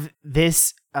have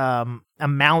this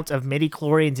amount of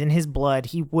midichlorians in his blood,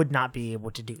 he would not be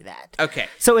able to do that. Okay.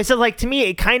 So it's like, to me,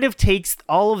 it kind of takes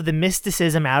all of the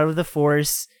mysticism out of the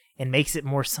Force and makes it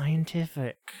more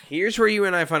scientific. Here's where you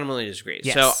and I fundamentally disagree.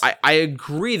 Yes. So I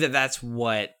agree that that's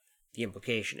what the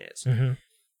implication is. Mm-hmm.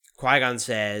 Qui-Gon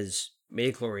says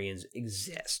midichlorians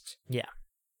exist. Yeah.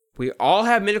 We all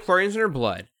have midichlorians in our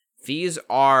blood. These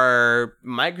are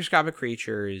microscopic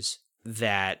creatures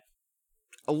that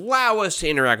allow us to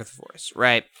interact with the Force,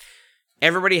 right?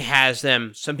 Everybody has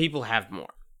them. Some people have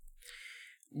more.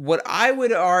 What I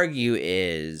would argue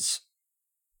is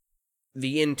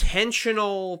the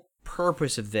intentional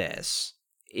purpose of this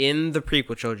in the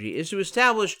prequel trilogy is to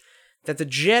establish that the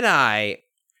Jedi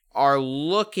are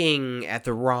looking at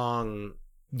the wrong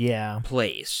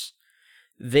place.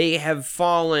 They have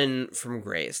fallen from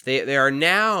grace. They are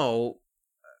now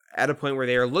at a point where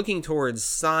they are looking towards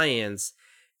science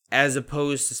as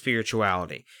opposed to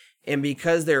spirituality. And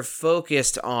because they're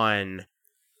focused on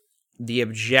the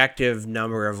objective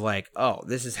number of like, oh,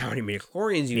 this is how many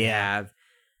midichlorians you have,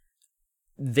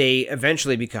 they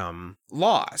eventually become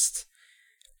lost.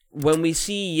 When we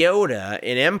see Yoda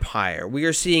in Empire, we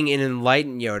are seeing an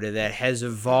enlightened Yoda that has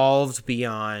evolved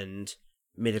beyond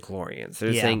midichlorians.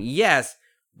 They're saying, yes,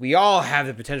 we all have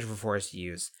the potential for Force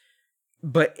use,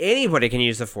 but anybody can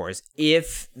use the Force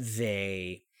if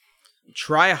they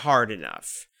try hard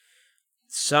enough.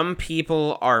 Some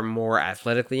people are more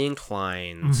athletically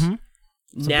inclined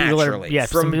naturally.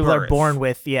 Some people are born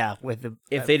with the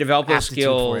if they develop those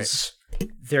skills,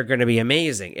 they're going to be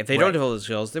amazing. If they don't develop those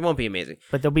skills, they won't be amazing.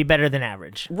 But they'll be better than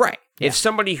average. Right. Yeah. If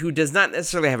somebody who does not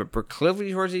necessarily have a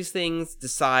proclivity towards these things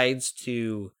decides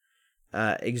to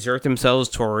exert themselves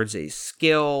towards a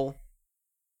skill,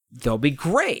 they'll be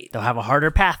great. They'll have a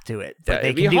harder path to it. But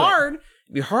It'd be hard.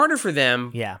 It'd be harder for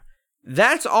them. Yeah.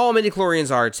 That's all midichlorians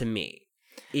are to me.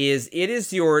 It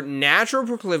is your natural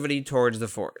proclivity towards the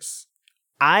Force.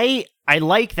 I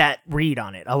like that read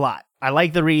on it a lot. I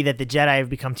like the read that the Jedi have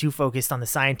become too focused on the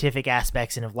scientific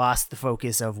aspects and have lost the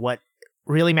focus of what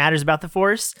really matters about the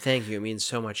Force. Thank you. It means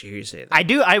so much to hear you say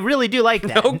that. I really do like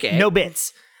that. Okay. No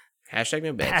bits. Hashtag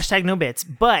no bits. Hashtag no bits.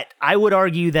 But I would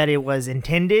argue that it was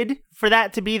intended for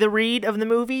that to be the read of the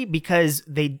movie because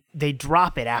they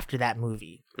drop it after that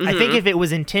movie. Mm-hmm. I think if it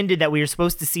was intended that we were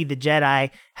supposed to see the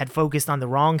Jedi had focused on the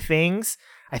wrong things,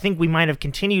 I think we might have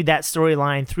continued that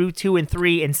storyline through 2 and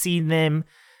 3 and seen them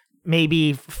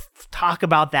maybe talk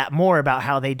about that more, about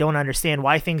how they don't understand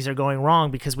why things are going wrong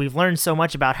because we've learned so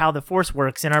much about how the Force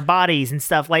works in our bodies and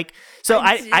stuff. Like, so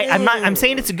I'm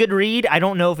saying it's a good read. I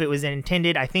don't know if it was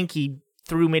intended. I think he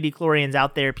threw midichlorians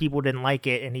out there. People didn't like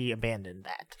it and he abandoned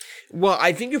that. Well,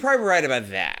 I think you're probably right about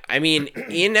that. I mean,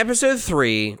 in episode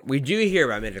 3, we do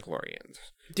hear about midichlorians.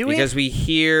 Do we? Because we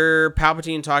hear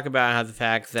Palpatine talk about how the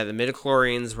fact that the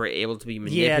midichlorians were able to be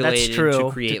manipulated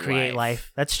to create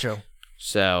life. That's true.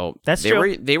 So that's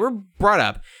true. They were brought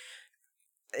up.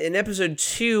 In episode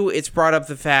 2, it's brought up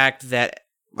the fact that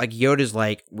like Yoda's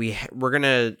like, we're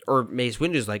gonna, or Mace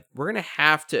Windu's like, we're gonna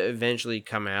have to eventually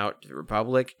come out to the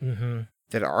Republic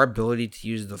that our ability to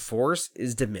use the Force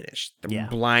is diminished. We're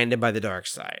blinded by the dark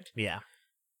side. Yeah.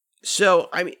 So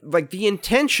I mean, like the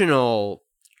intentional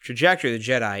trajectory of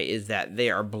the Jedi is that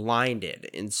they are blinded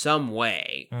in some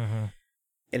way,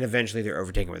 and eventually they're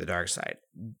overtaken by the dark side.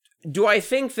 Do I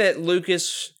think that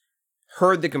Lucas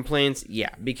heard the complaints?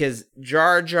 Yeah, because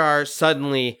Jar Jar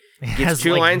suddenly gets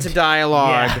 2 lines of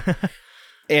dialogue,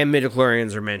 and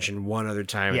midichlorians are mentioned one other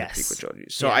time in the prequel trilogy.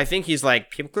 So I think he's like,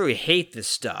 people clearly hate this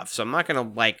stuff, so I'm not going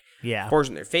to like force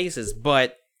it in their faces,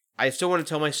 but I still want to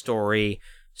tell my story,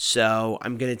 so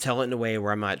I'm going to tell it in a way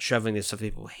where I'm not shoving this stuff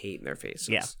people hate in their faces.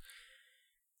 Yeah.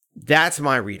 That's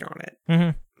my read on it.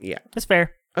 Mm-hmm. Yeah. That's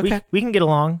fair. Okay. We can get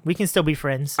along. We can still be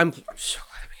friends. I'm so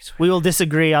glad we We will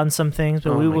disagree on some things,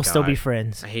 but we will still be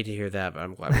friends. I hate to hear that, but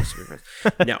I'm glad we'll still be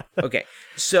friends. No, okay.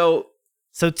 So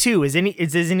 2 is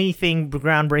anything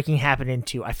groundbreaking happen in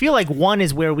 2? I feel like 1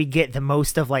 is where we get the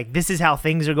most of like this is how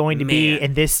things are going to be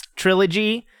in this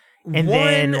trilogy, and 1,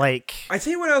 then like I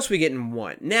tell you what else we get in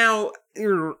 1. Now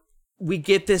we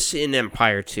get this in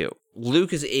Empire 2.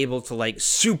 Luke is able to like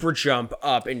super jump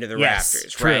up into the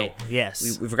rafters, true. right?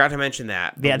 Yes, we forgot to mention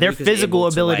that. Yeah, their physical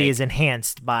ability to, is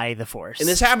enhanced by the Force, and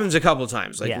this happens a couple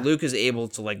times. Like Luke is able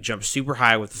to like jump super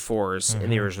high with the Force in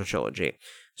the original trilogy,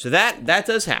 so that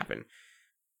does happen.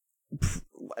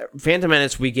 Phantom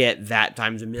Menace, we get that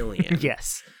times a million.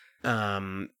 Yes.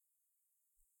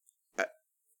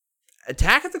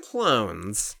 Attack of the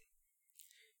Clones.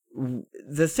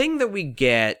 The thing that we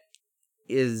get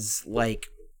is like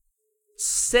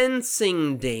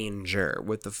sensing danger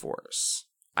with the Force,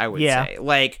 I would say.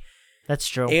 Like, that's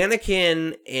true.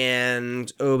 Anakin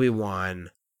and Obi-Wan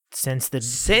sense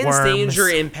danger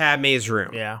in Padme's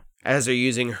room. Yeah. As they're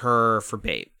using her for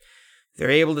bait. They're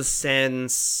able to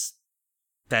sense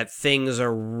that things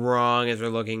are wrong as they're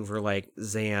looking for like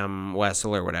Zam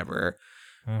Wesell or whatever.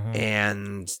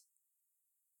 And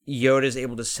Yoda's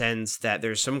able to sense that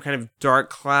there's some kind of dark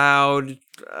cloud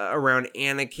around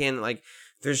Anakin. Like,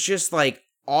 there's just like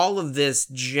all of this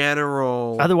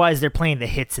general. Otherwise, they're playing the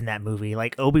hits in that movie.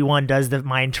 Like Obi-Wan does the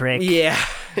mind trick. Yeah.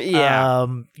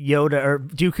 Yoda or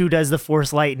Dooku does the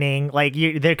Force lightning. Like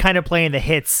they're kind of playing the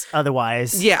hits.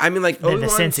 Otherwise, yeah. I mean, like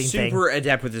Obi-Wan's thing. super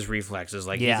adept with his reflexes.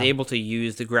 Like he's able to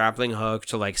use the grappling hook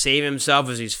to like save himself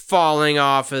as he's falling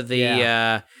off of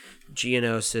the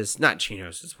Geonosis. Not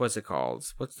Geonosis. What's it called?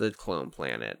 What's the clone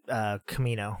planet?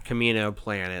 Camino. Camino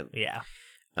planet. Yeah.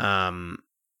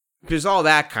 There's all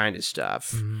that kind of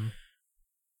stuff.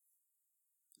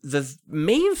 The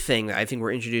main thing that I think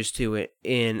we're introduced to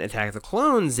in Attack of the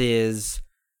Clones is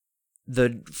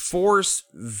the Force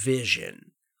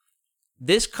vision.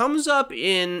 This comes up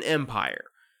in Empire.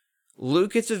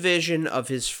 Luke gets a vision of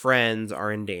his friends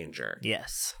are in danger.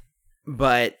 Yes.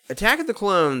 But Attack of the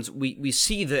Clones, we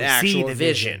see the actual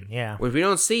vision. Yeah. Which we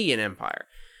don't see in Empire.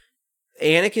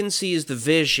 Anakin sees the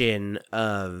vision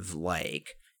of,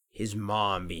 like, his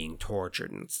mom being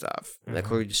tortured and stuff. And that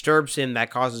clearly disturbs him.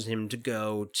 That causes him to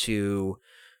go to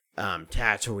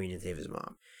Tatooine to save his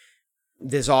mom.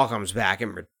 This all comes back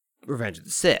in Revenge of the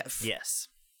Sith. Yes.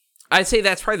 I'd say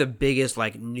that's probably the biggest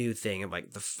like new thing of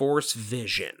like the Force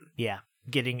vision. Yeah,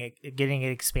 getting it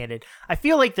expanded. I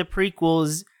feel like the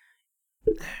prequels,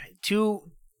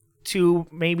 to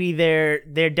maybe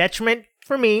their detriment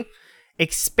for me,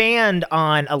 expand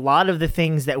on a lot of the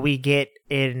things that we get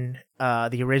in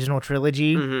the original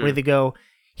trilogy, where they go,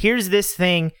 here's this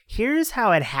thing, here's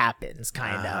how it happens,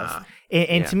 kind of.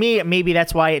 And to me, maybe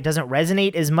that's why it doesn't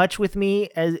resonate as much with me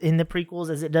as in the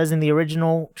prequels as it does in the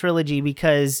original trilogy,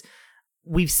 because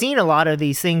we've seen a lot of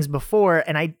these things before,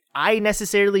 and I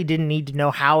necessarily didn't need to know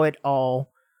how it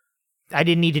all. I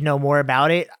didn't need to know more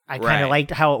about it. I kind of liked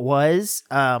how it was.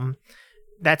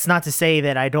 That's not to say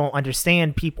that I don't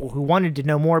understand people who wanted to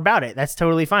know more about it. That's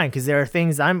totally fine, because there are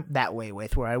things I'm that way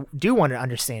with where I do want to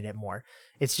understand it more.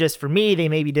 It's just for me, they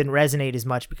maybe didn't resonate as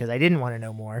much because I didn't want to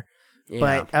know more.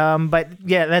 Yeah. But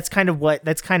yeah, that's kind of what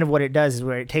it does, is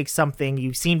where it takes something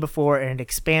you've seen before and it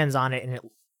expands on it and it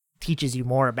teaches you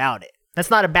more about it.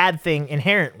 That's not a bad thing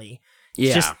inherently.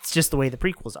 It's just the way the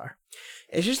prequels are.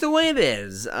 It's just the way it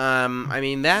is. I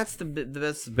mean, that's the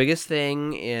biggest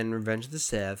thing in Revenge of the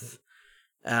Sith.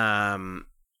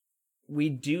 We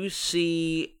do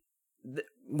see,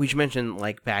 we mentioned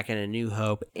like back in A New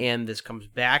Hope, and this comes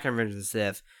back in Revenge of the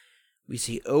Sith. We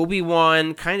see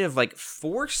Obi-Wan kind of like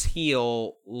force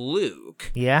heal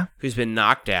Luke, who's been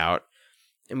knocked out,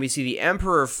 and we see the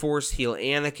Emperor force heal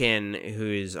Anakin,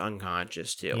 who's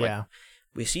unconscious too. Like,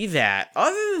 we see that.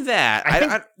 Other than that,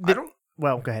 I don't.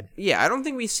 Well, go ahead. Yeah, I don't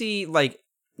think we see like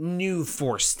new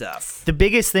Force stuff. The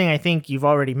biggest thing I think you've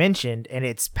already mentioned, and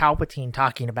it's Palpatine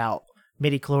talking about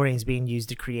midichlorians being used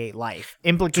to create life,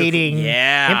 implicating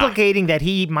that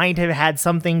he might have had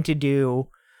something to do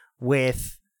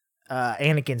with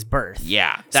Anakin's birth.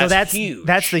 Yeah, that's huge.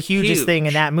 That's the hugest thing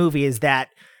in that movie, is that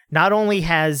not only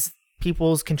has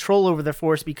people's control over the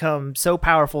Force become so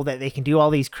powerful that they can do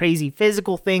all these crazy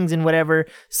physical things and whatever,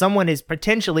 someone is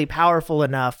potentially powerful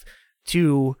enough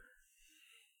to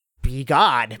be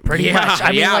God, pretty much.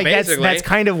 I mean, like that's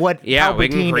kind of what Palpatine we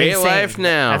can create is life saying.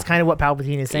 now. That's kind of what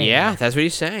Palpatine is saying. Yeah, that's what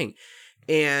he's saying,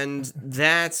 and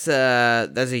that's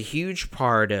a huge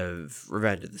part of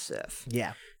Revenge of the Sith.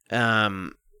 Yeah.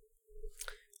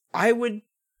 I would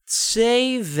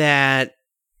say that.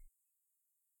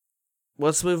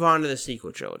 Let's move on to the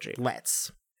sequel trilogy.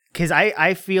 Let's. because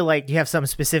I feel like you have something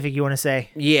specific you want to say.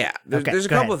 Yeah, there's a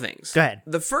couple of things. Go ahead.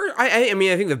 The first, I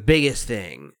mean, I think the biggest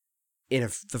thing in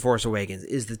The Force Awakens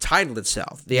is the title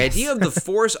itself. The idea of the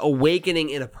Force awakening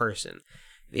in a person.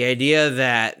 The idea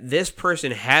that this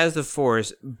person has the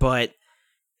Force, but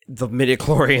the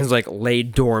midichlorians like lay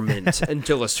dormant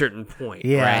until a certain point,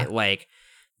 right? Like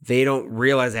they don't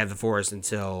realize they have the Force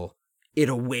until it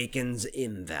awakens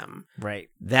in them. Right.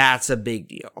 That's a big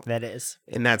deal. That is.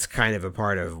 And that's kind of a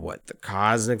part of what the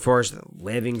cosmic force, the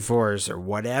living force, or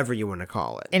whatever you want to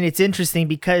call it. And it's interesting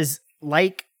because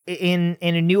like in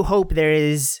A New Hope,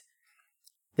 there's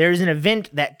an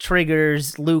event that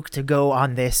triggers Luke to go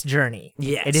on this journey.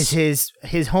 Yes. It is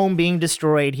his home being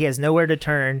destroyed. He has nowhere to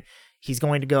turn. He's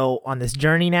going to go on this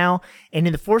journey now. And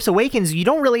in The Force Awakens, you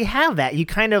don't really have that. You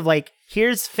kind of like,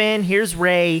 here's Finn, here's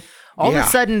Rey. All of a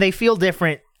sudden, they feel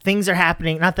different. Things are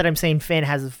happening. Not that I'm saying Finn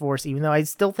has the Force, even though I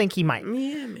still think he might.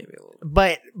 Yeah, maybe a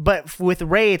little. But with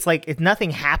Rey, it's like if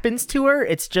nothing happens to her,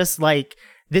 it's just like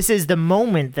this is the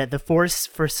moment that the Force,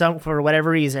 for whatever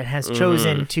reason, has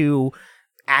chosen to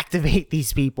activate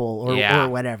these people or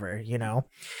whatever, you know.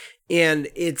 And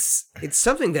it's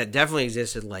something that definitely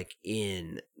existed like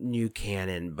in new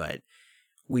canon, but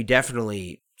we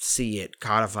definitely see it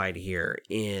codified here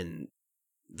in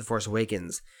The Force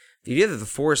Awakens. The idea that the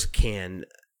Force can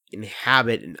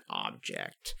inhabit an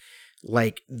object,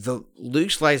 like the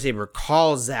Luke's lightsaber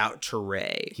calls out to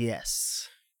Rey. Yes.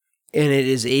 And it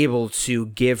is able to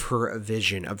give her a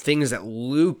vision of things that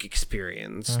Luke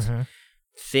experienced,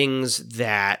 things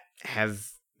that have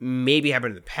maybe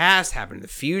happened in the past, happened in the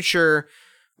future.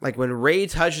 Like when Rey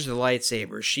touches the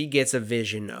lightsaber, she gets a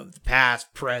vision of the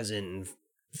past, present, and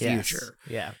future.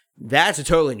 Yes. Yeah. That's a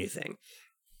totally new thing.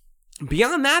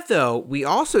 Beyond that, though, we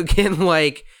also get,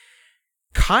 like,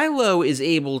 Kylo is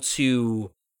able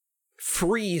to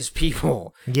freeze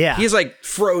people. Yeah. He's, like,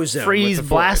 frozen. Freeze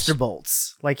blaster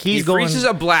bolts. Like, he freezes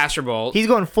a blaster bolt. He's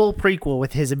going full prequel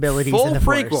with his abilities in the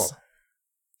Force. Full prequel.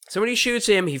 Somebody shoots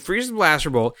him, he freezes the blaster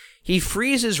bolt, he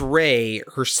freezes Rey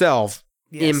herself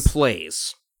in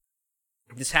place.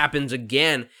 This happens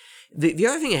again. The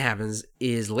other thing that happens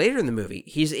is later in the movie,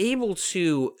 he's able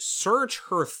to search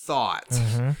her thoughts.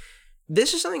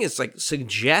 This is something that's like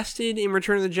suggested in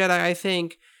Return of the Jedi, I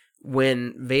think,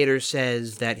 when Vader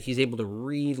says that he's able to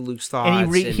read Luke's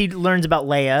thoughts. And he learns about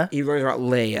Leia. He learns about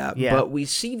Leia. Yeah. But we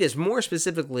see this more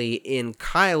specifically in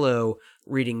Kylo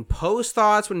reading Poe's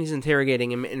thoughts when he's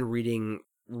interrogating him and reading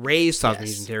Rey's thoughts when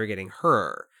he's interrogating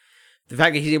her. The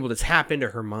fact that he's able to tap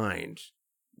into her mind.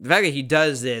 The fact that he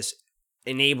does this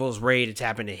enables Rey to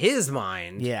tap into his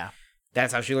mind. Yeah.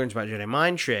 That's how she learns about Jedi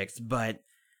mind tricks, but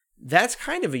that's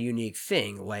kind of a unique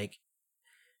thing. Like,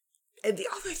 and the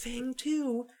other thing,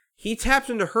 too, he taps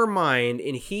into her mind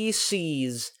and he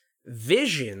sees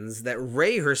visions that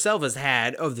Rey herself has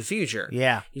had of the future.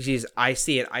 Yeah. He sees, I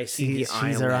see it, I see the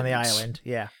island. She's her on the island,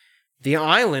 yeah. The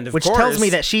island, of course. Which tells me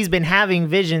that she's been having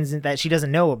visions that she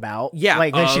doesn't know about. Yeah.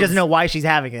 Like, she doesn't know why she's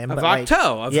having them. Of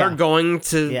Octo, her going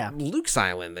to Luke's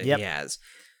island that he Yep. has.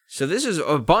 So this is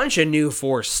a bunch of new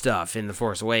Force stuff in The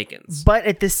Force Awakens. But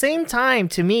at the same time,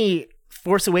 to me,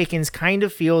 Force Awakens kind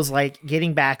of feels like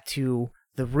getting back to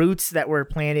the roots that were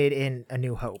planted in A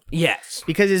New Hope. Yes.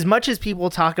 Because as much as people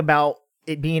talk about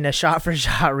it being a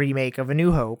shot-for-shot remake of A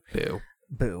New Hope,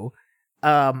 boo,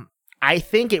 I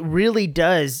think it really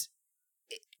does.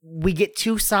 We get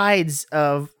two sides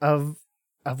of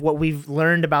what we've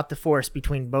learned about the Force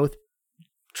between both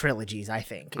trilogies, I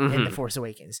think, in The Force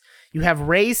Awakens. You have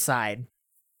Rey's side,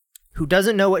 who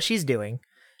doesn't know what she's doing,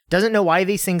 doesn't know why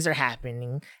these things are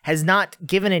happening, has not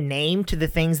given a name to the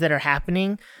things that are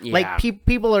happening. Yeah. Like,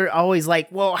 people are always like,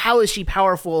 well, how is she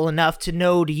powerful enough to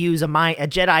know to use a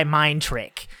Jedi mind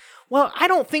trick? Well, I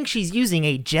don't think she's using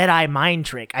a Jedi mind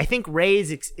trick. I think Rey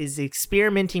is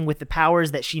experimenting with the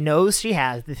powers that she knows she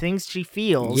has, the things she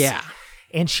feels. Yeah.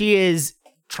 And she is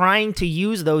trying to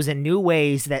use those in new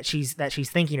ways that she's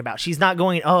thinking about. She's not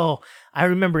going, oh, I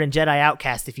remember in Jedi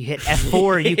Outcast, if you hit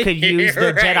F4, you could use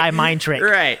the Jedi mind trick.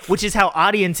 Right. Which is how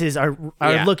audiences are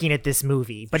looking at this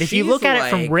movie. But if you look at it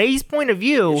from Rey's point of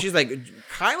view... She's like,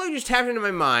 Kylo just tapped into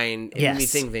my mind and made me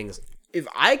think things. If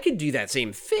I could do that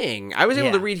same thing, I was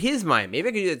able to read his mind. Maybe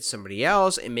I could do that to somebody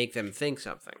else and make them think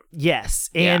something. Yes.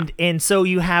 And so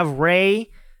you have Rey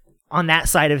on that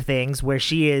side of things where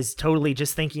she is totally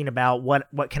just thinking about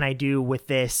what can I do with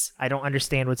this? I don't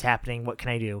understand what's happening. What can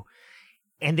I do?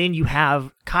 And then you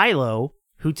have Kylo,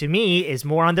 who to me is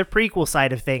more on the prequel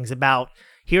side of things about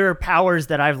here are powers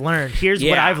that I've learned. Here's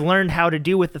what I've learned how to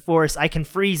do with the Force. I can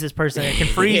freeze this person. I can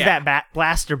freeze that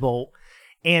blaster bolt.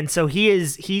 And so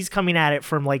he's coming at it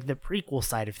from like the prequel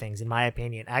side of things, in my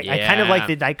opinion. I kind of like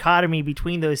the dichotomy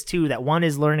between those two, that one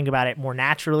is learning about it more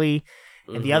naturally,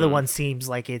 and the other one seems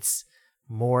like it's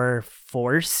more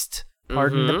forced,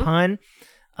 pardon the pun.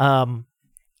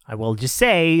 I will just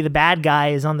say the bad guy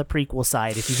is on the prequel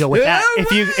side if you go with that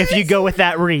if you go with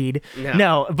that read.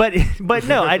 No, but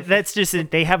no, that's just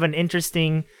they have an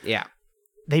interesting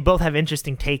they both have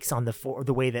interesting takes on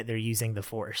the way that they're using the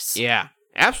Force. Yeah,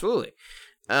 absolutely.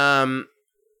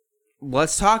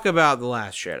 Let's talk about The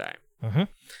Last Jedi. Mm-hmm.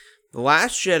 The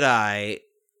Last Jedi,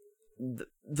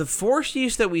 the Force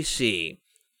use that we see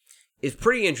is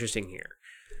pretty interesting here.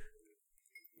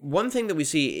 One thing that we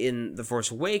see in The Force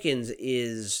Awakens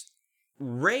is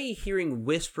Rey hearing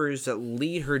whispers that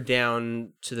lead her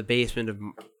down to the basement of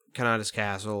Kanata's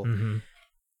castle,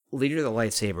 lead her to the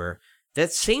lightsaber.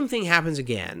 That same thing happens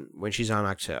again when she's on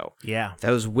Ahch-To. Yeah.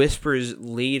 Those whispers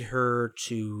lead her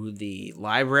to the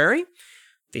library.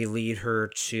 They lead her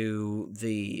to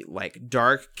the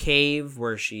dark cave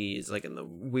where she's in the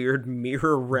weird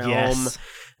mirror realm.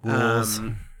 Yes.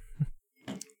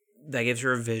 That gives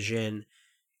her a vision.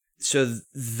 So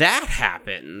that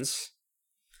happens.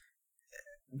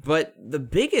 But the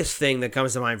biggest thing that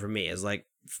comes to mind for me is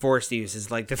Force use is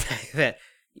the fact that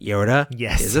Yoda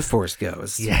is a Force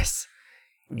ghost. Yes.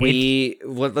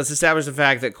 Let's establish the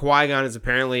fact that Qui-Gon has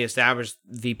apparently established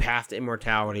the path to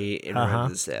immortality in Revenge of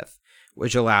the Sith,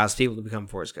 which allows people to become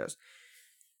Force ghosts.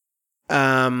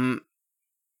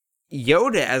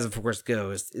 Yoda, as a Force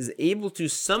ghost, is able to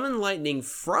summon lightning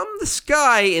from the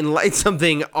sky and light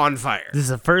something on fire. This is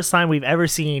the first time we've ever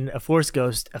seen a Force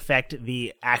ghost affect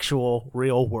the actual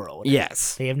real world.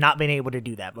 Yes. They have not been able to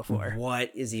do that before.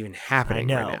 What is even happening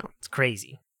right now? It's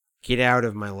crazy. Get out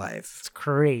of my life. It's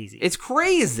crazy. It's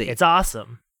crazy. It's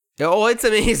awesome. Oh, it's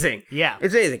amazing. Yeah.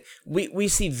 It's amazing. We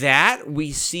see that.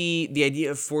 We see the idea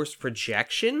of force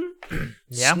projection.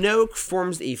 Yeah. Snoke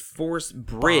forms a force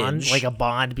bridge. Bond, a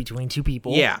bond between two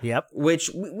people. Yeah. Yep.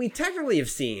 Which we technically have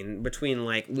seen between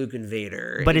Luke and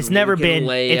Vader. But it's never been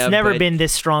been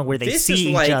this strong where they see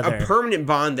each other. This is a permanent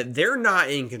bond that they're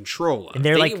not in control of. And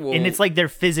they're and it's they're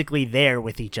physically there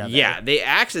with each other. Yeah, they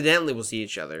accidentally will see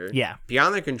each other. Yeah.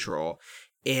 Beyond their control.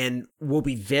 And we'll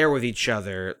be there with each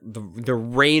other. The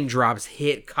raindrops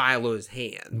hit Kylo's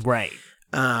hand. Right.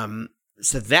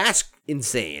 So that's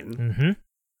insane. Mm-hmm.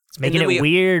 It's making it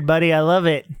weird, buddy. I love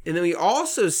it. And then we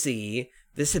also see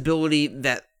this ability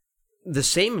the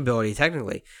same ability,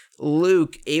 technically,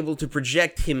 Luke able to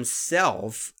project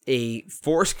himself, a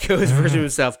Force ghost version of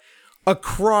himself,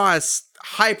 across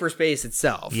hyperspace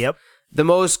itself. Yep.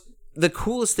 The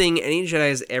coolest thing any Jedi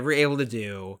is ever able to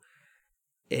do.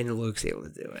 And Luke's able to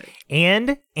do it.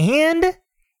 And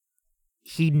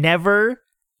he never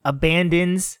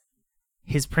abandons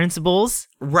his principles.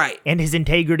 Right. And his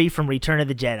integrity from Return of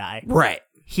the Jedi. Right.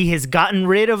 He has gotten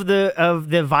rid of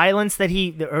the violence that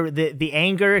the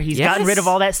anger. He's gotten rid of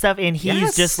all that stuff. And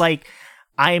he's just I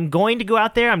am going to go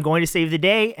out there. I'm going to save the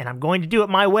day. And I'm going to do it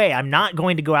my way. I'm not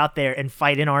going to go out there and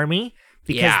fight an army.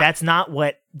 Because that's not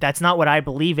what I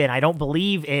believe in. I don't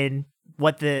believe in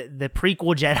what the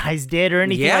prequel Jedis did or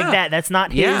anything like that. That's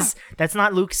not that's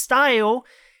not Luke's style.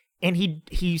 And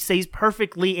he stays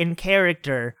perfectly in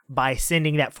character by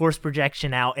sending that force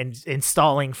projection out and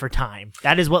stalling for time.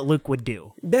 That is what Luke would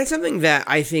do. That's something that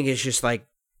I think is just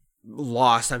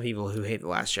lost on people who hate The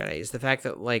Last Jedi, is the fact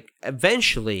that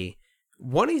eventually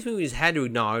one of these movies had to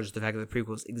acknowledge the fact that the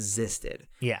prequels existed.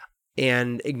 Yeah.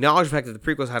 And acknowledge the fact that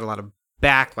the prequels had a lot of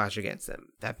backlash against them.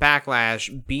 That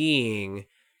backlash being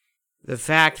the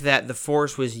fact that the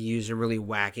Force was used in really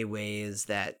wacky ways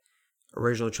that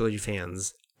original trilogy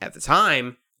fans at the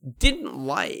time didn't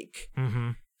like.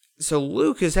 Mm-hmm. So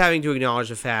Luke is having to acknowledge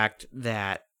the fact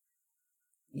that,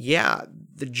 the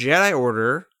Jedi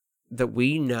Order that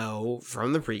we know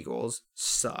from the prequels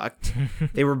sucked.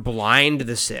 They were blind to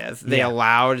the Sith. They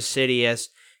allowed Sidious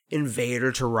and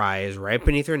Vader to rise right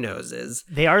beneath their noses.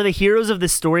 They are the heroes of the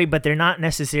story, but they're not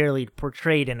necessarily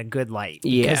portrayed in a good light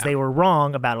because they were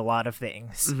wrong about a lot of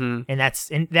things. Mm-hmm.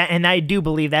 And I do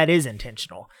believe that is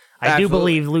intentional. I do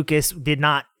believe Lucas did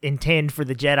not intend for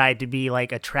the Jedi to be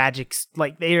a tragic,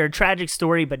 they are a tragic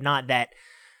story, but not that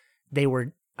they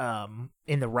were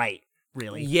in the right,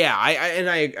 really. Yeah, I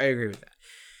agree with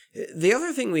that. The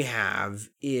other thing we have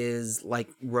is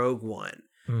Rogue One.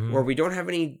 Mm-hmm. Where we don't have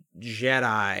any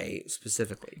Jedi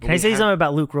specifically. Can I say something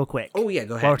about Luke real quick? Oh, yeah,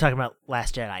 go ahead. While we're talking about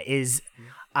Last Jedi,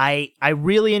 I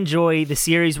really enjoy the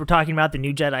series we're talking about, the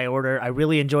New Jedi Order. I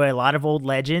really enjoy a lot of old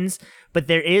legends, but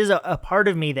there is a part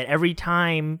of me that every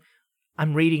time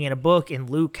I'm reading in a book and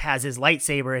Luke has his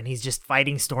lightsaber and he's just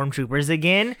fighting stormtroopers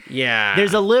again. Yeah.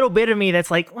 There's a little bit of me that's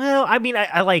like, well, I mean,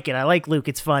 I like it. I like Luke.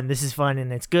 It's fun. This is fun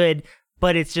and it's good.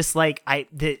 But it's just like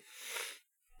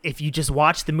if you just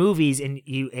watch the movies and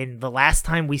the last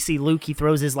time we see Luke, he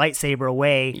throws his lightsaber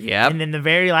away. Yep. And then the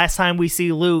very last time we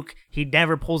see Luke, he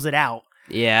never pulls it out.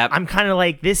 Yeah. I'm kind of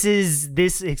like, this is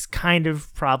kind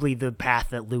of probably the path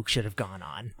that Luke should have gone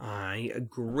on. I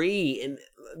agree. And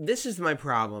this is my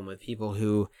problem with people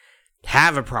who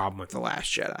have a problem with The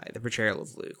Last Jedi, the portrayal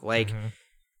of Luke. Like,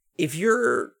 if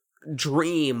your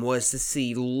dream was to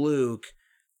see Luke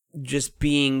just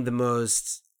being the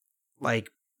most, like,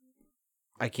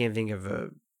 I can't think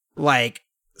of like,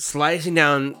 slicing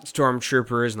down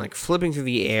stormtroopers and, like, flipping through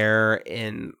the air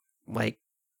and, like,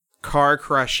 car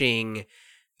crushing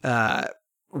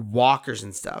walkers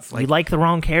and stuff. Like, you like the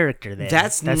wrong character there.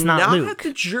 That's not Luke.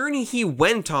 The journey he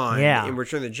went on in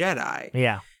Return of the Jedi.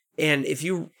 Yeah. And if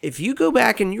you go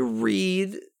back and you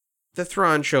read the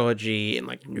Thrawn trilogy and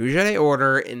like New Jedi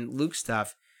Order and Luke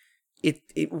stuff, it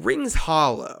rings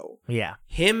hollow. Yeah.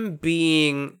 Him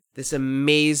being this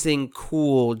amazing,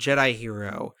 cool Jedi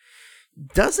hero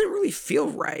doesn't really feel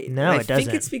right. No, it doesn't. I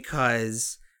think it's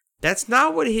because that's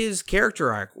not what his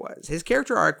character arc was. His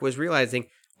character arc was realizing,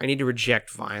 I need to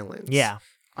reject violence. Yeah.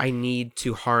 I need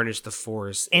to harness the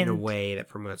Force in a way that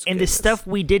promotes And goodness. the stuff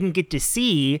we didn't get to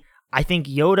see, I think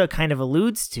Yoda kind of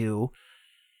alludes to,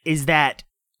 is that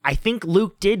I think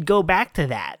Luke did go back to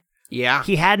that. Yeah.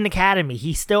 He had an academy.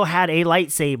 He still had a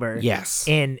lightsaber. Yes.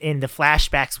 In the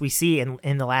flashbacks we see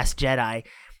in The Last Jedi.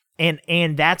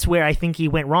 And that's where I think he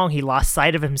went wrong. He lost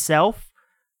sight of himself.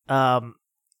 And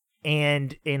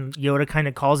Yoda kind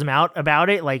of calls him out about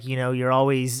it. Like, you know, you're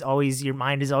always, your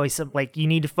mind is always like, you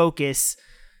need to focus.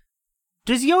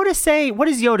 What does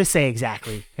Yoda say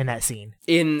exactly in that scene?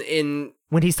 In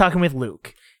When he's talking with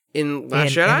Luke. In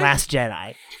Last Jedi? In Last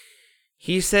Jedi.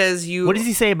 He says What does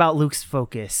he say about Luke's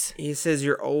focus? He says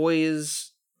you're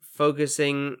always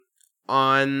focusing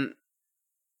on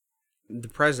the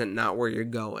present, not where you're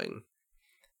going.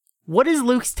 What is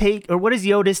Luke's take, or what is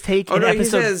Yoda's take in episode... he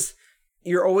says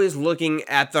you're always looking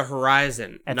at the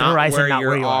horizon, not where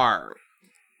you are.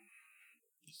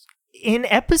 In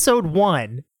episode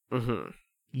 1,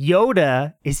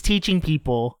 Yoda is teaching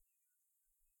people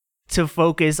to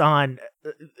focus on...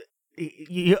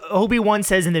 Obi-Wan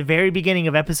says in the very beginning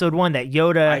of episode 1 that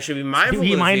Yoda I should be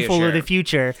mindful of the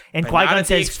future, and Qui-Gon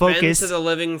says focus to the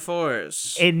living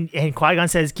Force, and Qui-Gon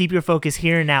says keep your focus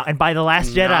here and now. And by the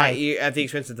Last Jedi, at the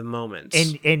expense of the moment,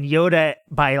 and Yoda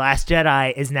by Last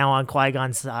Jedi is now on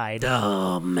Qui-Gon's side.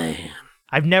 Oh man,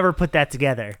 I've never put that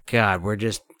together. God, we're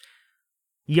just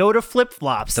Yoda flip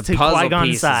flops to puzzle Qui-Gon's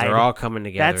pieces side. are all coming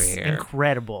together. That's here.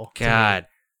 Incredible. God,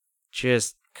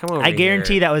 just. Come over I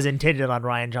guarantee here. that was intended on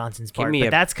Ryan Johnson's part,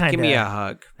 but that's kind of... Give me a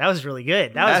hug. That was really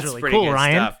good. That's really pretty cool, good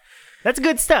Ryan. Stuff. That's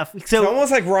good stuff. So it's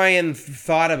almost like Ryan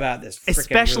thought about this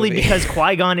especially movie. because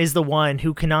Qui-Gon is the one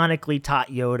who canonically taught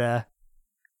Yoda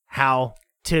how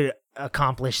to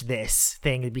accomplish this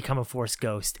thing and become a Force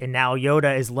ghost. And now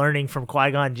Yoda is learning from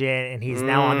Qui-Gon Jinn, and he's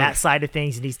now on that side of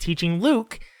things, and he's teaching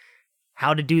Luke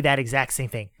how to do that exact same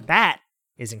thing. That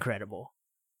is incredible.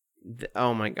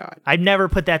 Oh my God! I've never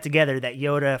put that together. That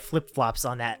Yoda flip flops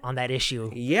on that issue.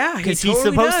 Yeah, because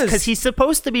he's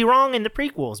supposed to be wrong in the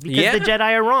prequels because the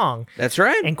Jedi are wrong. That's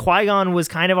right. And Qui-Gon was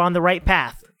kind of on the right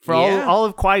path for all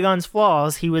of Qui-Gon's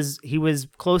flaws. He was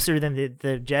closer than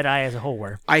the Jedi as a whole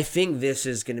were. I think this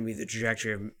is going to be the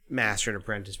trajectory of Master and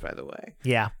Apprentice. By the way,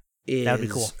 yeah, that would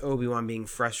be cool. Obi-Wan being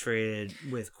frustrated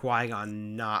with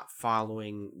Qui-Gon not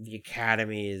following the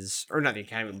Academy's, or not the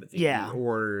Academy, but the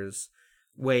Order's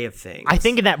way of things. I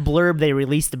think in that blurb they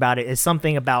released about it is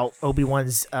something about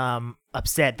Obi-Wan's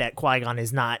upset that Qui-Gon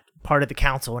is not part of the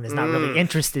council and is not really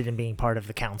interested in being part of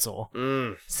the council.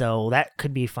 So that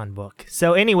could be a fun book.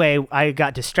 So anyway, I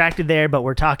got distracted there, but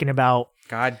we're talking about...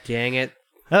 God dang it.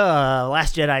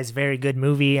 Last Jedi is a very good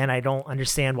movie, and I don't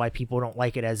understand why people don't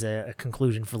like it as a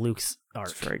conclusion for Luke's arc.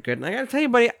 It's very good. And I gotta tell you,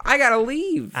 buddy, I gotta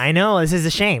leave. I know, this is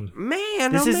a shame.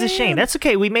 This is a shame. That's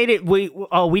okay. We made it.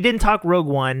 We didn't talk Rogue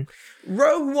One.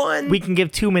 Rogue One. We can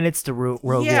give 2 minutes to Rogue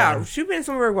One. Yeah, 2 minutes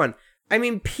on Rogue One. I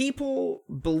mean, people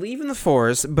believe in the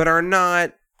Force, but are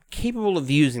not capable of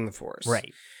using the Force.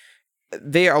 Right.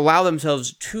 They allow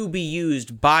themselves to be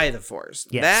used by the Force.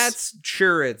 Yes. That's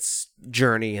Chirrut's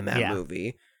journey in that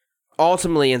movie.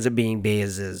 Ultimately ends up being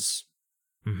Baze's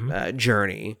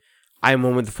journey. I'm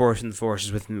one with the Force and the Force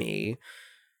is with me.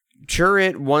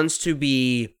 Chirrut wants to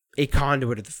be a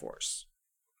conduit of the Force.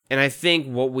 And I think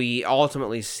what we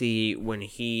ultimately see when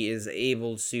he is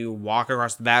able to walk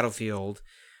across the battlefield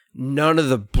None of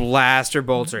the blaster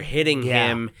bolts are hitting Yeah.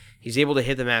 him. He's able to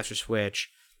hit the master switch.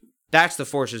 That's the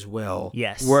Force's will.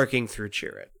 Yes. Working through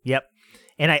Chirrut. Yep.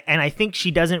 And I think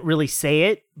she doesn't really say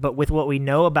it, but with what we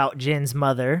know about Jin's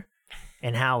mother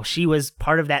and how she was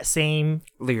part of that same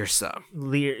Lyrsa.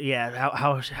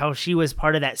 how she was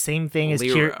part of that same thing as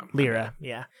Lyra,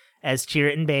 as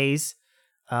Chirrut and Baze,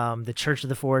 the Church of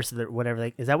the Force, whatever.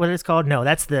 Like, is that what it's called? No,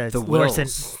 that's the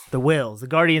Wills. The Wills, the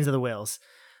Guardians of the Wills.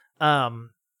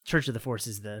 Church of the Force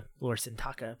is the Lorsan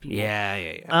Taka people.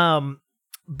 Yeah.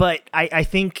 But I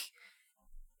think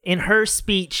in her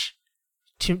speech,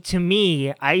 to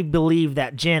me, I believe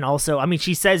that Jin also, I mean,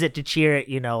 she says it to Chirrut,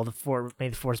 may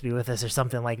the Force be with us or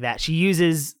something like that. She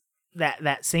uses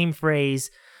that same phrase,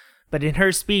 but in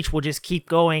her speech, we'll just keep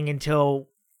going until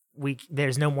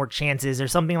there's no more chances or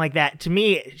something like that. To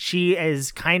me, she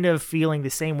is kind of feeling the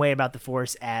same way about the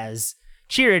Force as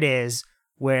Chirrut is.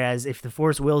 Whereas if the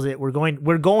Force wills it, we're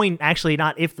going, actually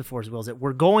not if the Force wills it,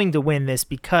 we're going to win this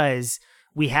because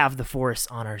we have the Force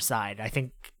on our side. I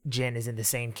think Jin is in the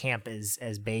same camp as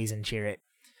Baze and Chirrut.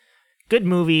 Good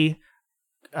movie.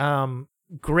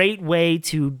 Great way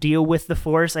to deal with the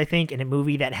Force, I think, in a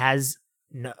movie that has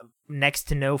next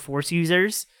to no Force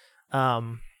users.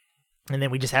 And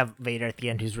then we just have Vader at the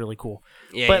end, who's really cool.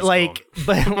 Yeah,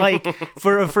 but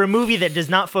for a movie that does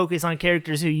not focus on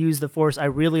characters who use the Force, I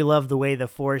really love the way the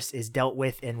Force is dealt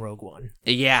with in Rogue One.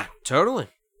 Yeah, totally.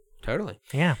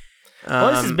 Yeah.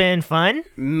 Well, this has been fun.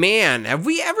 Man, have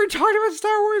we ever talked about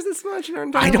Star Wars this much in our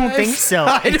entire lives? I don't think so.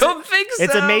 I don't think so.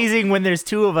 It's amazing when there's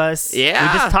two of us.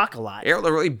 Yeah. We just talk a lot. You're able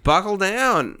to really buckle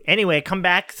down. Anyway, come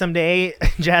back someday,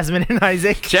 Jasmine and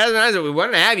Isaac. Jasmine and Isaac, we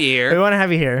want to have you here. We want to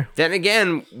have you here. Then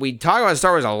again, we talk about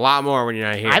Star Wars a lot more when you're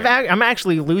not here. I'm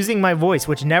actually losing my voice,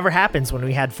 which never happens when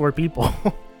we had 4 people.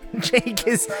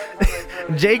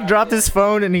 Jake dropped his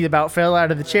phone and he about fell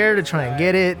out of the chair to try and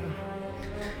get it.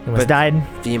 Almost died.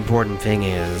 The important thing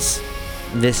is,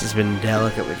 this has been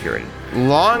delicately curated,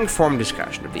 long-form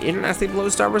discussion of the internationally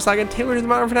beloved Star Wars saga tailored to the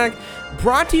modern fanatic,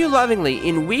 brought to you lovingly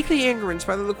in weekly increments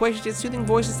by the loquacious yet soothing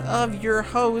voices of your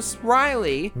hosts,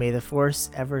 Riley. May the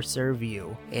Force ever serve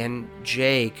you. And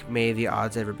Jake, may the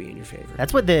odds ever be in your favor.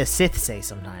 That's what the Sith say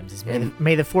sometimes, is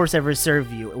may the Force ever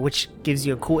serve you, which gives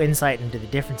you a cool insight into the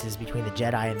differences between the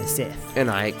Jedi and the Sith. And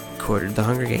I quoted the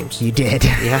Hunger Games. You did.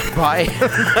 Yeah, bye.